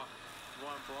overpower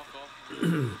Ryan Brockhoff.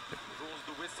 Draws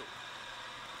the whistle.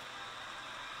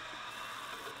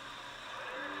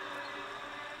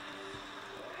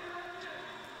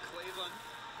 Cleveland,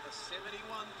 a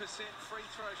 71% free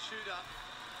throw shooter.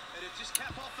 And it just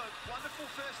cap off a wonderful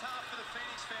first half for the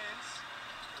Phoenix fans.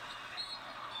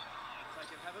 They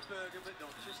can have a burger, but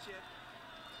not just yet.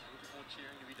 A little bit more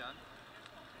cheering to be done.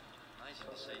 Amazing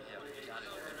to see how it's done in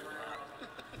the middle of the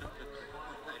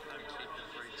They don't keep the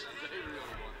fruits. They really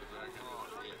want the burger.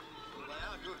 Oh, yeah. Well, they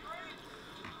are good.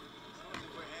 It's not as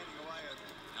if we're handing away a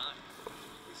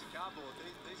piece of cardboard.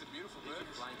 These are beautiful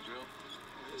burgers. Flame grill.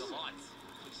 The lights.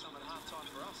 Some at half-time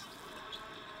for us.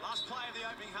 Last play of the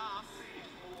opening half.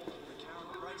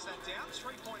 McCarron breaks that down.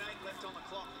 3.8 left on the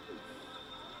clock.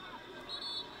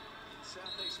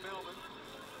 Southeast Melbourne.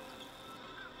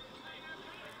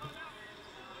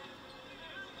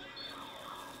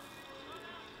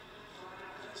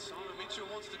 Simon Mitchell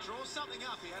wants to draw something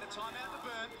up. He had a timeout to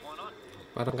burn. Why not?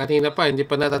 Parang kanina pa, hindi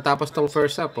pa natatapos tong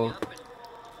first half, oh.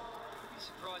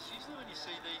 Surprised usually when you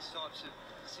see these types of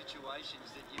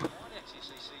situations that you might actually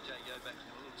see CJ go back to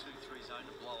a little 2-3 zone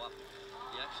to blow up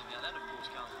the action. Now that of course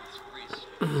comes with risk.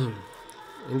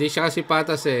 Hindi siya kasi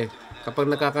patas eh. Kapag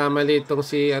nakakakamali itong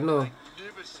si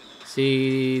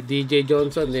DJ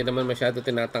Johnson, hindi naman masyado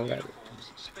tinatanggal.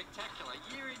 Spectacular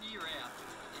year in year out.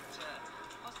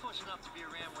 I was fortunate enough to be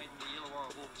around when the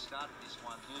Illawarra Hawks started this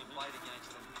one. We played against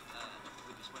them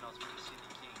with this when I was with the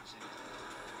Sydney Kings, and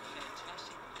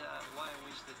fantastic way in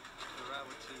which that they were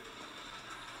able to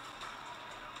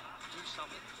do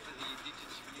something for the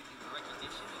Indigenous community, the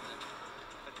recognition of them.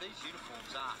 But these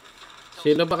uniforms are.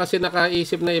 Sino ba kasi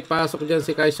nakaisip na ipasok dyan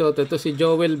si Kai Soto? Ito si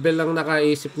Joel Bell lang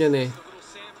nakaisip niyan eh.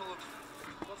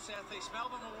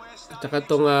 At saka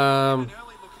itong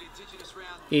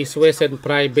East-West and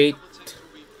Private.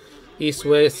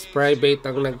 East-West Private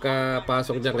ang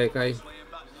nagkapasok dyan kay Kai.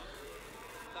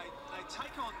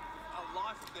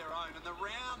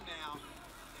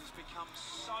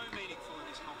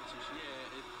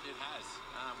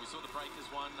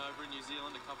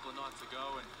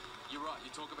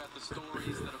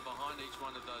 Stories that are behind each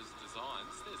one of those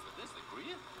designs. There's the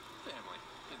Greer family.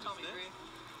 Tommy Greer.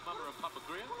 Mama and Papa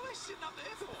Greer. What are they sitting up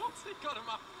there for? What's he got him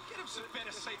up? Get him some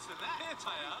better seats than that. There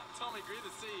they are. Tommy Greer,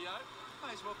 the CEO.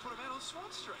 May as well put him out on Swan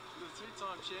Street. The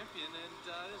two-time champion, and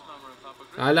there's Mama and Papa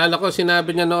Greer. Alala ko,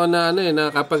 sinabi niya noon na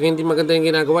na kapag hindi maganda yung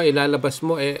ginagawa, ilalabas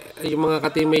mo. Yung mga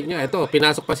ka-teammate niya, ito,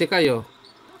 pinasok pa si Kayo.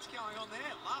 What's going on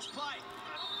there? Last play.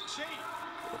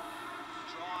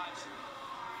 Drives.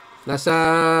 Nasa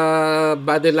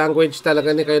body language talaga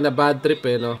ni Kayo na bad trip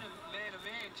eh, no?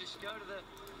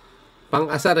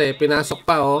 Pang-asar eh, pinasok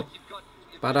pa oh.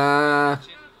 Para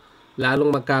lalong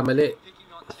magkamali.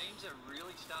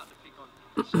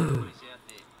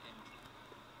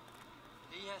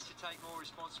 He has to take more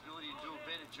responsibility and do a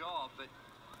better job, but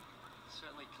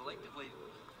certainly collectively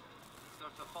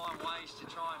got to find ways to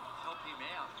try and help him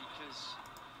out, because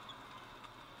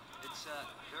it's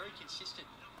very consistent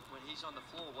when he's on the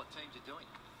floor what teams are doing.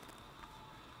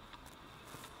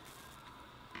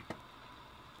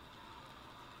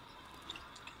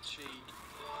 She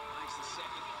makes the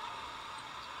second.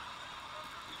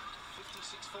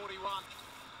 56-41.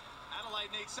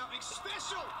 Adelaide needs something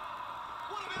special.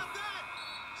 What about that?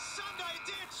 Sunday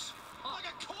ditch like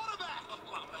a quarterback.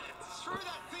 Threw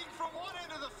that thing from one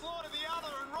end of the floor to the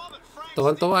other, and Robert Franks.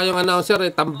 Tuwan-tuwa yung announcer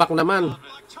eh, tambak naman.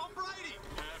 Like Tom Brady.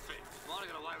 Perfect. Might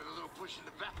have got away with a little push in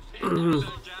the back.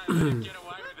 Get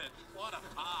away with it. What a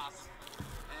pass.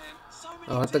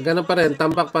 Oh, ganun pa rin,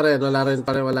 tambak pa rin,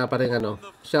 wala pa rin ano.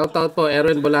 Shoutout po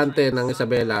Erwin Bolante ng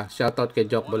Isabela. Shoutout kay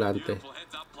Jock Bolante.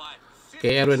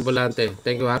 Kay Erwin Bolante.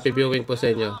 Thank you, happy viewing po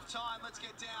sa inyo.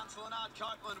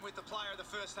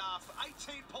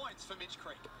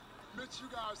 Mitch,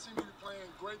 you guys seem to be playing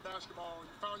great basketball.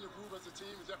 You found your groove as a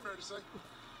team. Is that fair to say?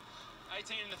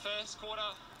 18 in the first quarter,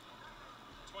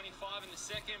 25 in the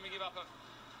second. We give up a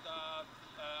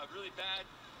really bad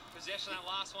possession that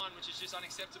last one, which is just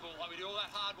unacceptable. Like, we do all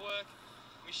that hard work,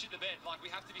 we shit the bed. Like,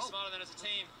 we have to be smarter than as a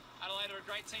team. Adelaide are a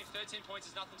great team. 13 points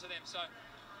is nothing to them, so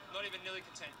not even nearly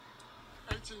content.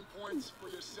 18 points for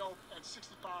yourself at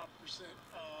 65%.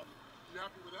 You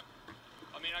happy with that?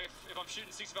 I mean, if I'm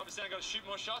shooting 65%, I've got to shoot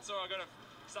more shots, or I've got to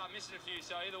start missing a few.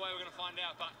 So either way, we're going to find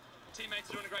out. But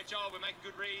teammates are doing a great job. We're making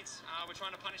good reads. We're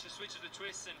trying to punish the switches, the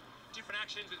twists, and different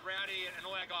actions with Rowdy and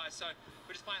all our guys. So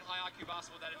we're just playing high IQ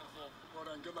basketball with that in the floor. Well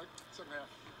done. Good luck. Second half.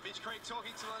 Mitch Creek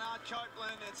talking to Leonard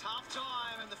Copeland. It's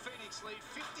half-time, and the Phoenix lead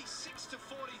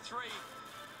 56-43.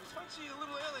 We spoke to you a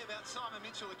little earlier about Simon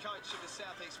Mitchell, the coach of the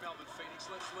Southeast Melbourne Phoenix.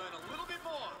 Let's learn a little bit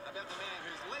more about the man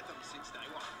who's led them since day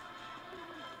one.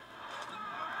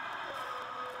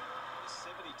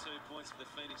 72 points for the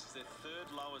Phoenix is their third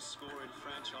lowest score in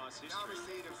franchise history.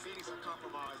 Obviously, the Phoenix are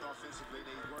compromised offensively.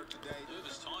 They work today.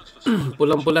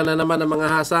 Pulang-pula na naman ang mga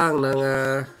hasang ng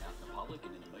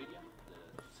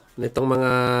nitong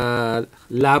mga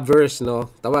lovers, no?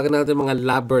 Tawagan natin mga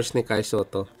lovers ni Kai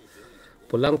Sotto.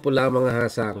 Pulang-pula mga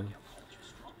hasang.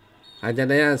 Andyan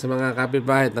na yan sa mga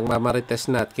kapitbahay ng mamarites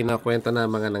na at kinakwento na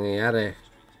mga nangyayari.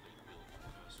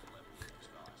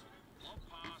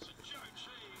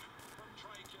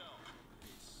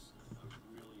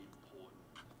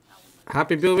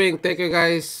 Happy viewing. Thank you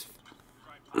guys.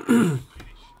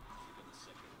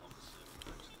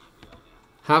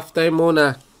 Halftime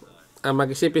muna.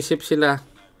 Mag-isip-isip sila.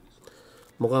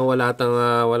 Mukhang wala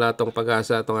tong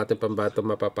pag-asa itong ating pambato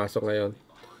mapapasok ngayon.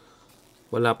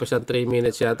 Wala pa siyang 3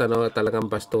 minutes yata, no?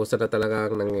 Talagang bastusan na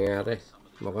talagang nangyayari.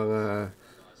 Mukhang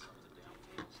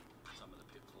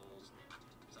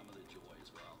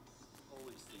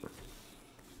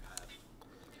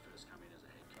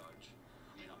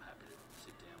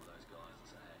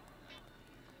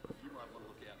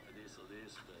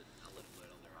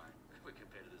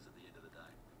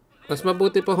mas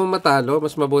mabuti pa humatalo,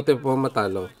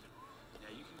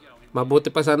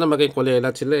 Mabuti pa sana maging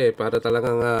kulelat sila para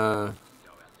talagang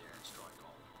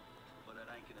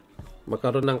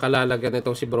magkaroon ng kalalagyan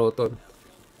itong si Broughton.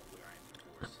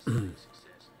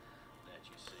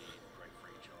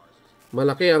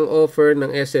 Malaki ang offer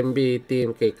ng SMB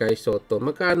team kay Kai Sotto.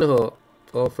 Magkano ho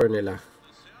offer nila?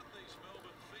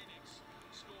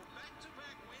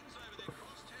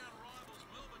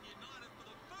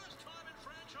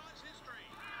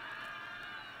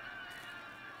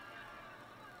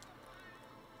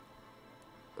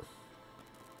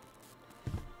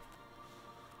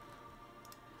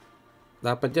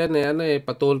 Dapat yan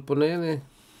patulpo na yan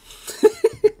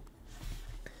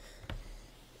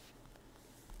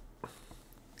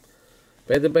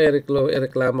Pwede ba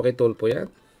ireklamo kay Tulpo yan?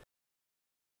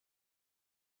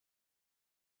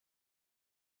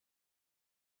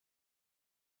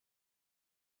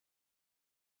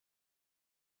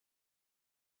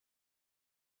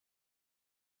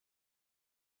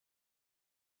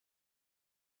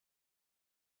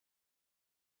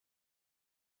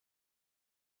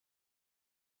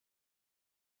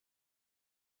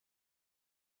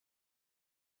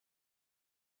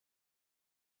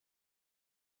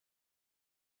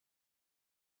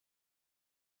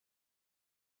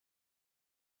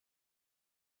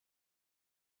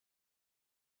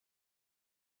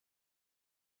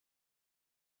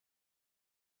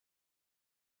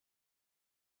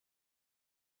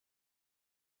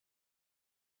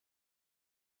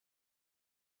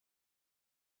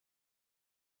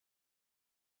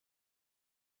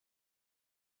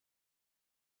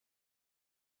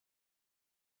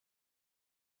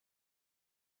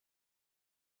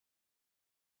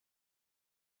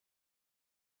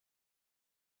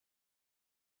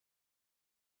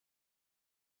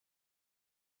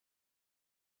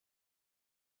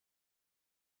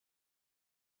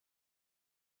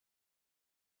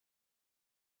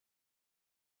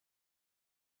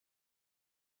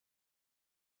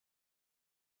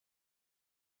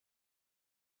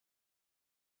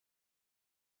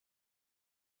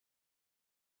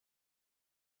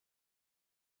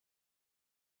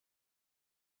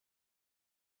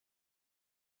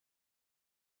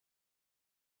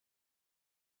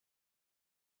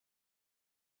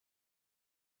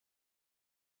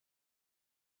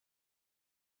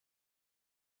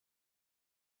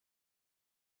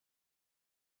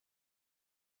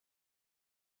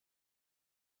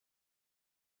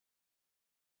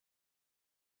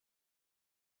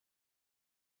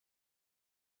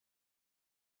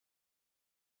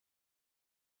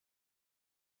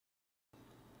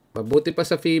 Mabuti pa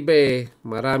sa FIBA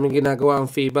Maraming ginagawa ang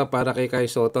FIBA para kay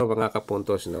Kai Sotto, mga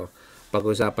kapuntos, no?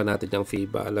 Pag-usapan natin yung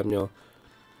FIBA. Alam nyo,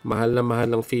 mahal na mahal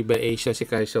ng FIBA Asia si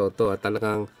Kai Sotto at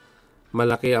talagang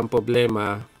malaki ang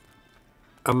problema.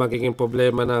 Ang magiging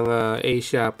problema ng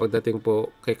Asia pagdating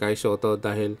po kay Kai Sotto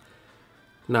dahil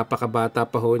napakabata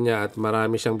pa ho niya at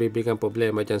marami siyang bibigang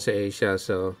problema dyan sa Asia.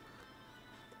 So,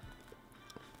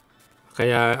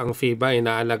 kaya ang FIBA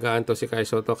inaalagaan to si Kai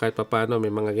Sotto kahit papano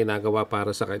may mga ginagawa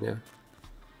para sa kanya.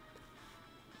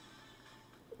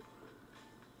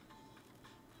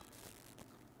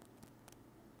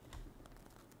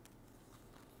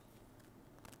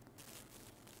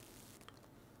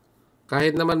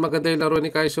 Kahit naman maganda yung laro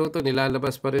ni Kai Sotto,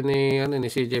 nilalabas pa rin ni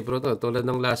CJ Broughton. Tulad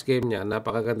ng last game niya,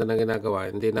 napakaganda ng ginagawa.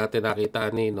 Hindi natin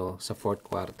nakita Nino sa fourth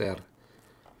quarter.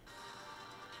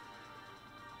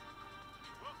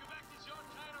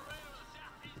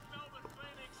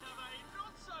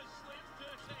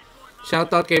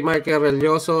 Shoutout kay Michael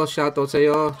Relyoso. Shoutout sa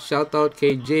iyo. Shoutout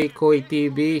kay J. Koy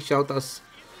TV.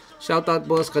 Shoutout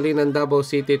boss Kalinan Davao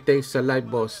City. Thanks sa live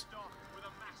boss.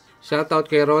 Shoutout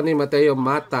kay Ronnie Mateo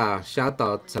Mata.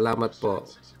 Shoutout. Salamat po.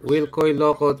 Will Koy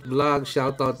Lokot Vlog.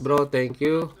 Shoutout bro. Thank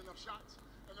you.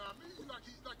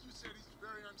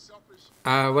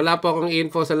 Wala po akong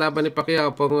info sa laban ni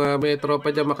Pacquiao. Kung may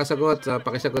tropa dyan makasagot,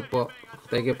 pakisagot po.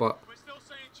 Thank you po.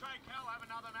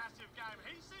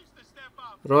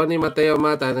 Ronnie Mateo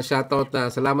Mata, na shoutout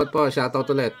na. Salamat po, shoutout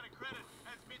ulit. I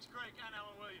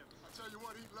tell you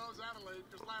what, he loves Adelaide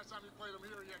because last time he played him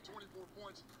here, he had 24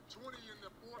 points, 20 in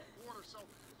the fourth quarter. So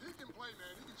he can play,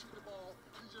 man. He can shoot the ball.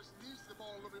 He just needs the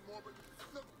ball a little bit more. But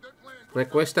look, they're playing.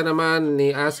 Requesta naman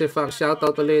ni Asifak,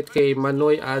 shoutout ulit kay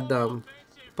Manoy Adam,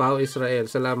 Pau Israel.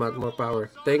 Salamat, more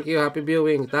power. Thank you, happy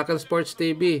viewing. Tackle Sports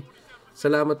TV.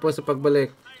 Salamat po sa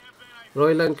pagbalik.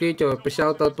 Royland Creature,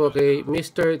 pa-shoutout po kay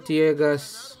Mr.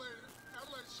 Tiegas.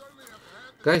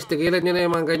 Guys, tigilan nyo na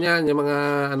yung mga ganyan, yung mga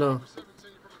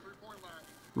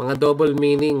mga double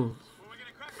meaning.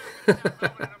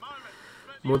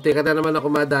 Munti ka na naman ako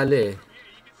madali eh.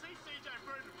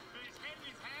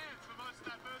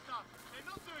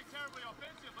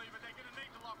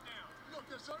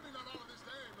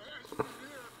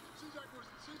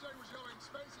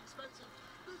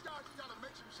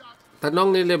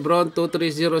 Tanong ni Lebron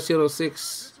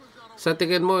 23006. Sa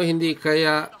tingin mo hindi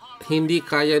kaya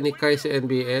ni Kai sa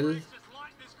NBL?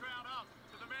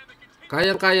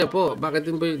 Kayang-kaya po. Bakit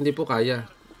hindi po kaya?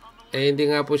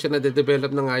 Hindi nga po siya na-develop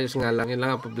ng ayos nga lang. Yun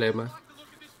lang ang problema.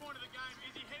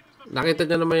 Nakita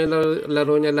niyo naman yung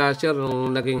laro niya last year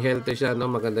nung naging healthy siya, no?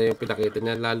 Maganda yung pinakita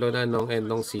niya, lalo na nung end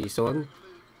ng season.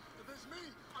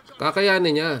 Kakayanin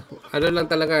niya. Ano lang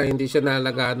talaga, hindi siya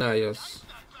nalagaan na ayos.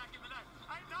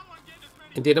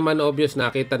 Hindi naman obvious,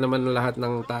 nakita naman lahat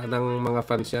ng mga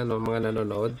fans niya, no? Mga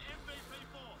nanonood.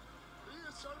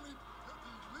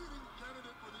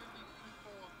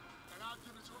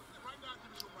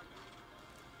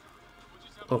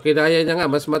 O kinaya niya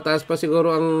nga, mas mataas pa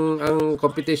siguro ang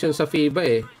competition sa FIBA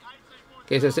eh.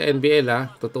 Kaysa sa NBL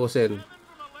ha, tutusin.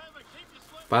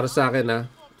 Para sa akin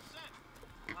ha.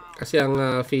 Kasi ang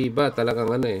FIBA talagang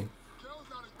ano eh.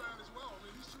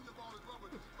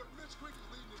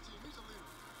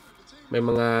 May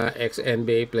mga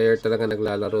ex-NBA player talaga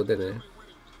naglalaro din eh.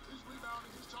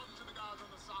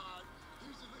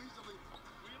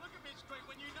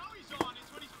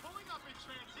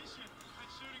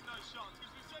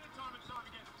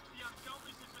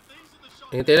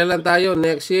 Hintayin na lang tayo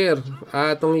next year.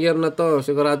 Itong year na to,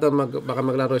 sigurado baka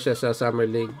maglaro siya sa Summer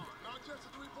League.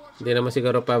 Hindi naman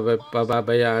siguro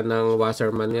pababayaan ng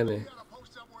Wasserman yan eh.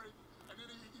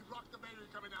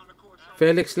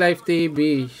 Felix Live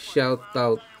TV, shout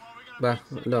out.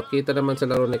 Kita naman sa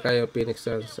laro ni Kayo Phoenix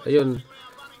Suns. Ayun.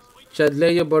 Chad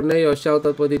Leo Borneo, shout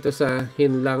out po dito sa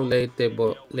Hinlang Leyte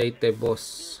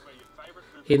Boss.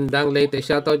 Hindang Leyte,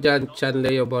 shout out dyan, Chad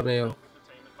Leo Borneo.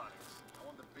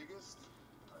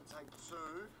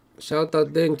 Shoutout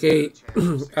din kay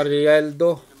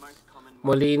Arieldo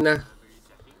Molina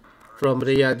from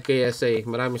Riyadh, KSA.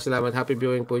 Maraming salamat. Happy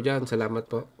viewing po dyan. Salamat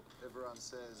po.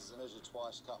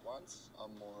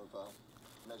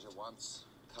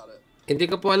 Hindi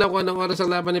ko po alam kung anong oras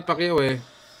ang laban ni Pacquiao eh.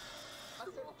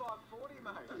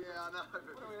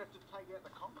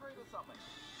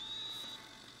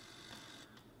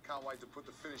 Can't wait to put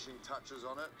the finishing touches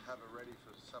on it. Have it ready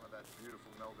for some of that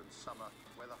beautiful Melbourne summer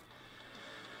weather.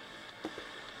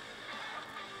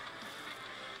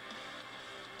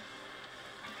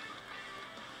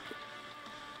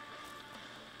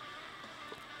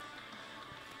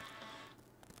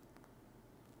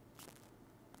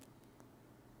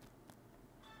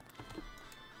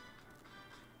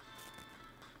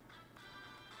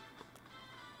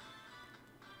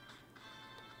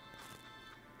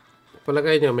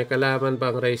 Palagay nyo, may kalaman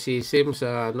bang racism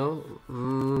sa ano?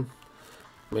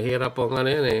 Mahirap po nga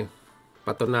yan eh.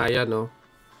 Patunayan, no?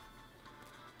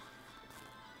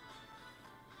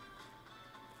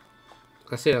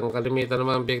 Kasi ang kalimitan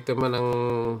naman biktima ng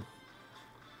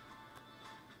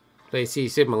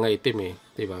racism, mga itim eh.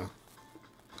 Diba?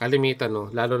 Kalimitan,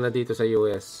 no? Lalo na dito sa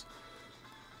US.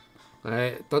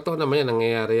 Ay, totoo naman yan,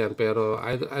 nangyayari yan. Pero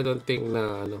I don't think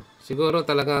na ano. Siguro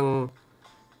talagang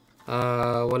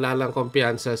wala lang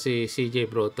kumpiyansa si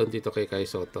CJ Broughton dito kay Kai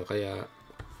Soto. Kaya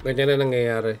ganyan na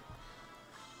nangyayari.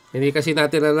 Hindi kasi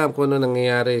natin alam kung ano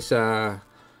nangyayari sa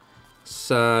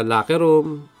locker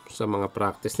room, sa mga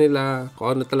practice nila,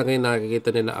 kung ano talaga yung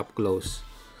nakikita nila up close.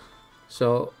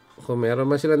 So, kung meron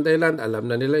man silang dahilan,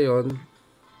 alam na nila yon.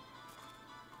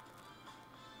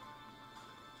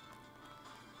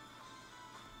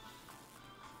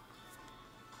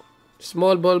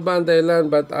 Small ball ba ang dahilan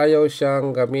ba't ayaw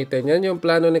siyang gamitin? Yan yung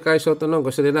plano ni Kai Soto noon.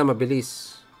 Gusto nila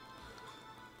mabilis.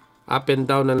 Up and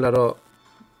down ang laro.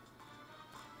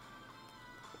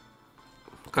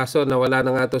 Kaso nawala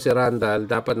na nga to si Randall.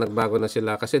 Dapat nagbago na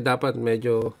sila. Kasi dapat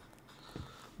medyo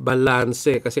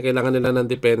balance. Kasi kailangan nila ng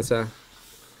depensa.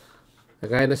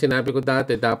 Kaya na sinabi ko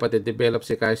dati, dapat i-develop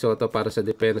si Kai Soto para sa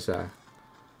depensa.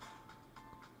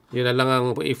 Yun na lang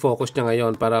ang i-focus niya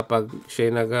ngayon para pag siya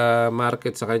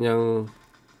nag-market sa kanyang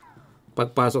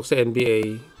pagpasok sa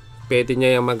NBA, pwede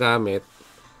niya yung magamit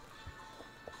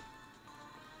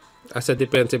as a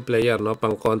defensive player, no?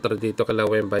 Pang kontra dito kala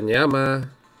Wembanyama,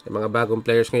 yung mga bagong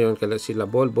players ngayon, kala sila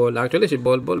Bol. Actually, si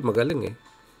Bol magaling eh.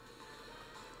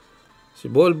 Si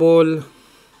Bol,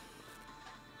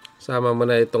 sama mo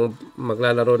na itong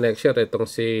maglalaro next year,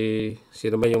 itong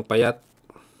sino ba yung payat?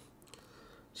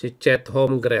 Si Chet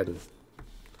Holmgren.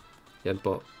 Yan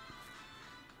po.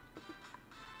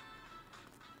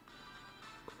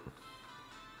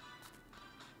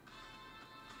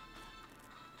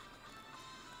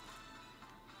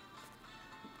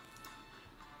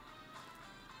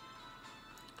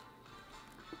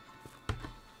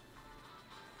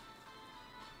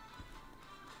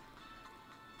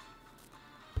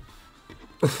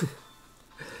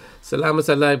 Salamat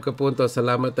sa live Kapunto.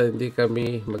 Salamat na hindi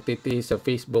kami magtitiis sa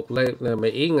Facebook live na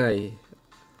may ingay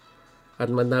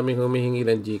at madaming humihingi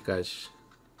ng Gcash.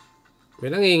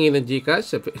 May nangihingi ng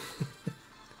Gcash?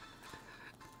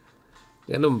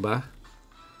 Ganun ba?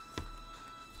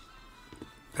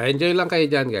 Enjoy lang kayo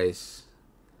dyan, guys.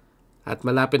 At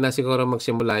malapit na siguro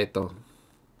magsimula ito.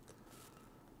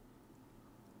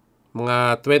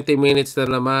 Mga 20 minutes na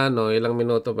naman o ilang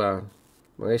minuto ba?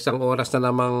 Mga 1 oras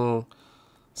na namang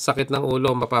sakit ng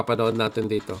ulo mapapanood natin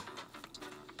dito.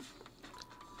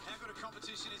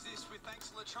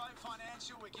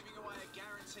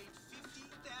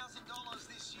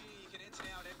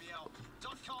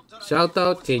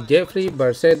 Shoutout kay Jeffrey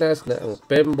Barcenas ng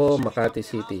Pembo, Makati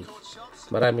City.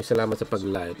 Maraming salamat sa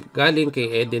pag-live. Galing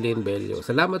kay Edeline Bello.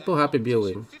 Salamat po, happy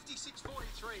viewing.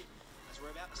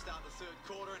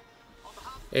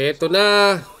 Eto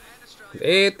na.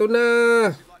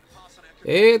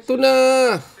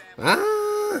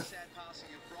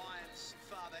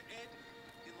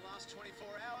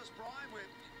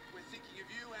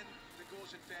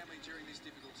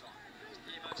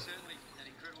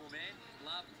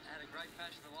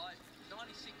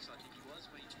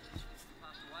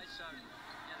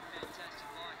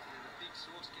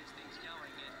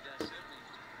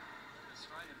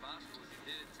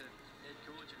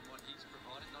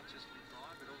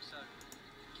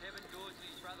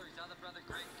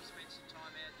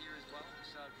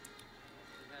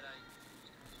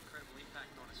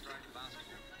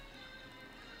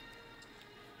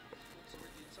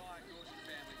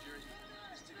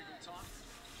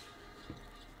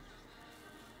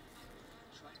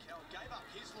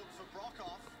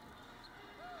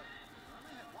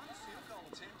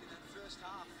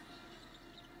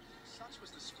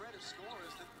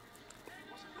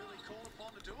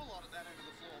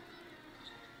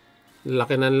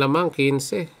 Laki ng lamang,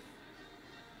 15.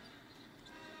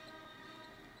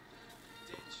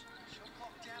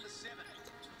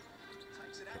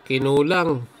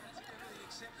 Kinulang.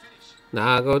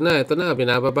 Naagaw na. Ito na,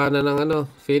 binababa na ng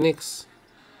Phoenix.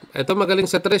 Ito magaling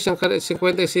sa 3. Yung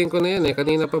 55 na yan eh.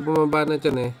 Kanina pa bumaba na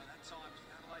dyan eh.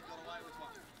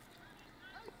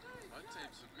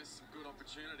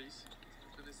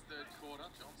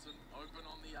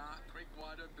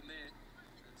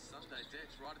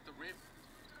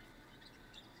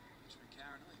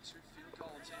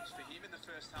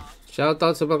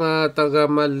 Shoutout sa mga taga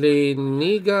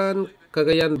Malinigan,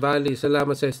 Cagayan Valley.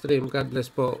 Salamat sa stream. God bless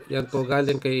po. Yan po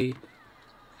galing kay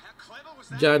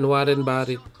John Warren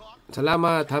Barrett.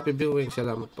 Salamat. Happy viewing.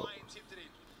 Salamat po.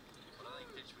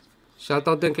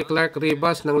 Shoutout din kay Clark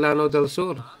Ribas ng Lanao del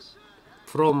Sur.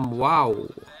 From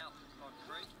Wow.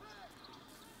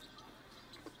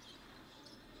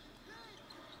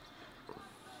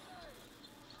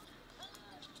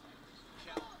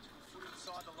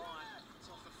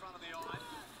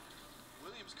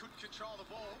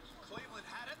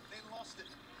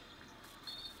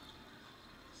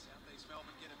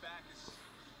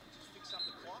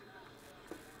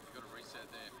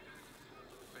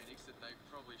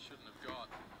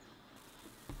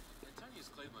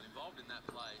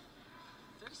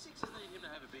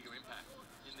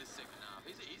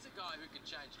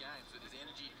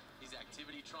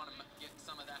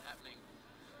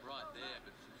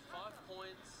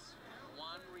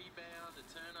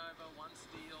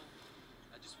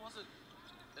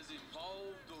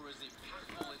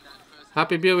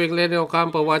 Happy viewing, Lenny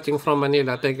Ocampo watching from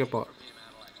Manila. Thank you po.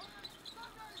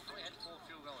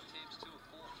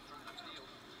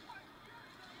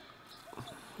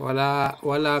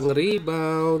 Walang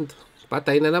rebound.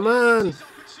 Patay na naman.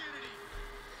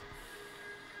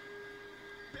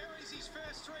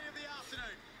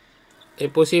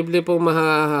 Imposible pong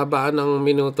mahahabaan ng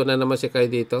minuto na naman si Kai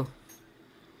dito.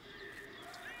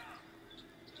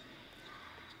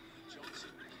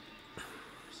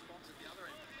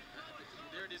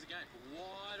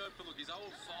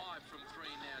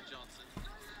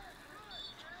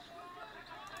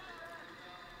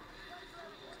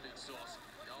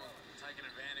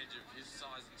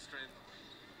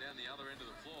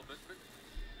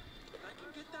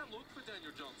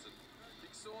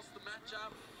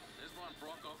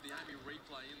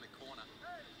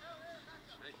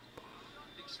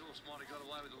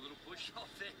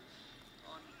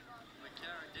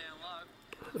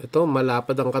 Ito,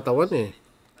 malapad ang katawan eh.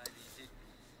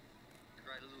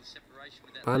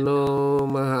 Paano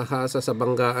mahahasa sa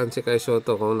banggaan si Kai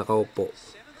Soto kung nakaupo?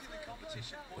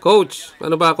 Coach!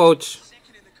 Ano ba, Coach?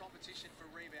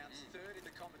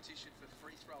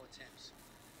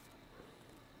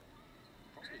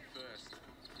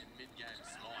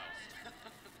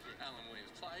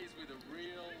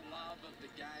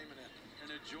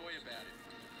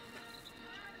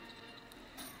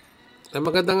 Ang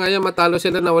maganda nga yan, matalo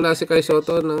sila na wala si Kai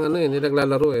Soto ng ano eh,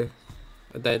 nilaglalaro eh.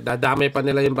 Dadamay pa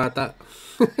nila yung bata.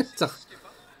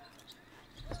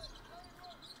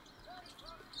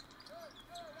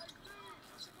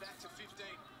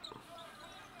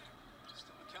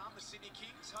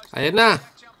 Ayan na.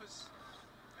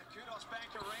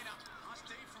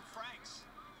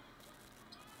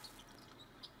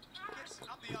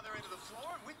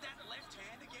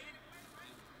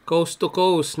 Coast to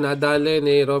coast, nadali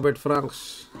ni Robert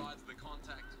Franks.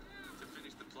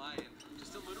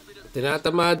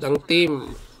 Tinatamad ang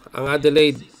team, ang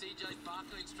Adelaide.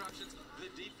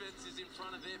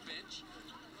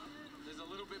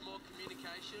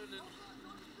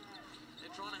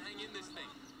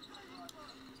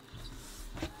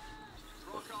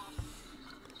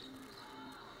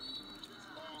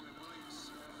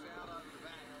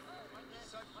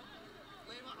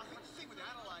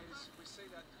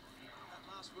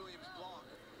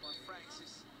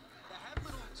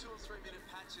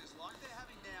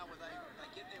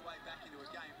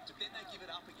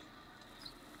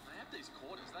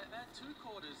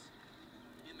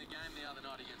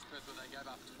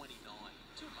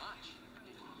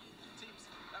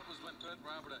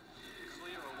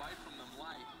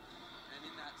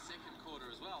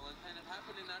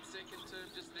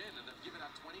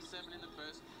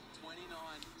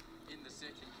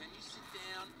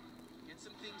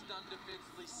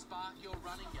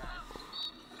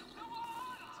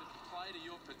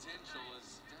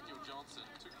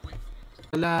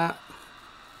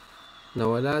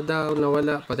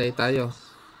 Nawala. Patay tayo.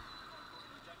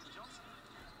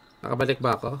 Nakabalik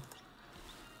ba ako?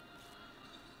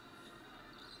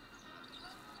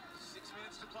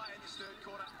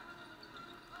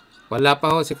 Wala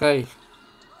pa ho si Kai.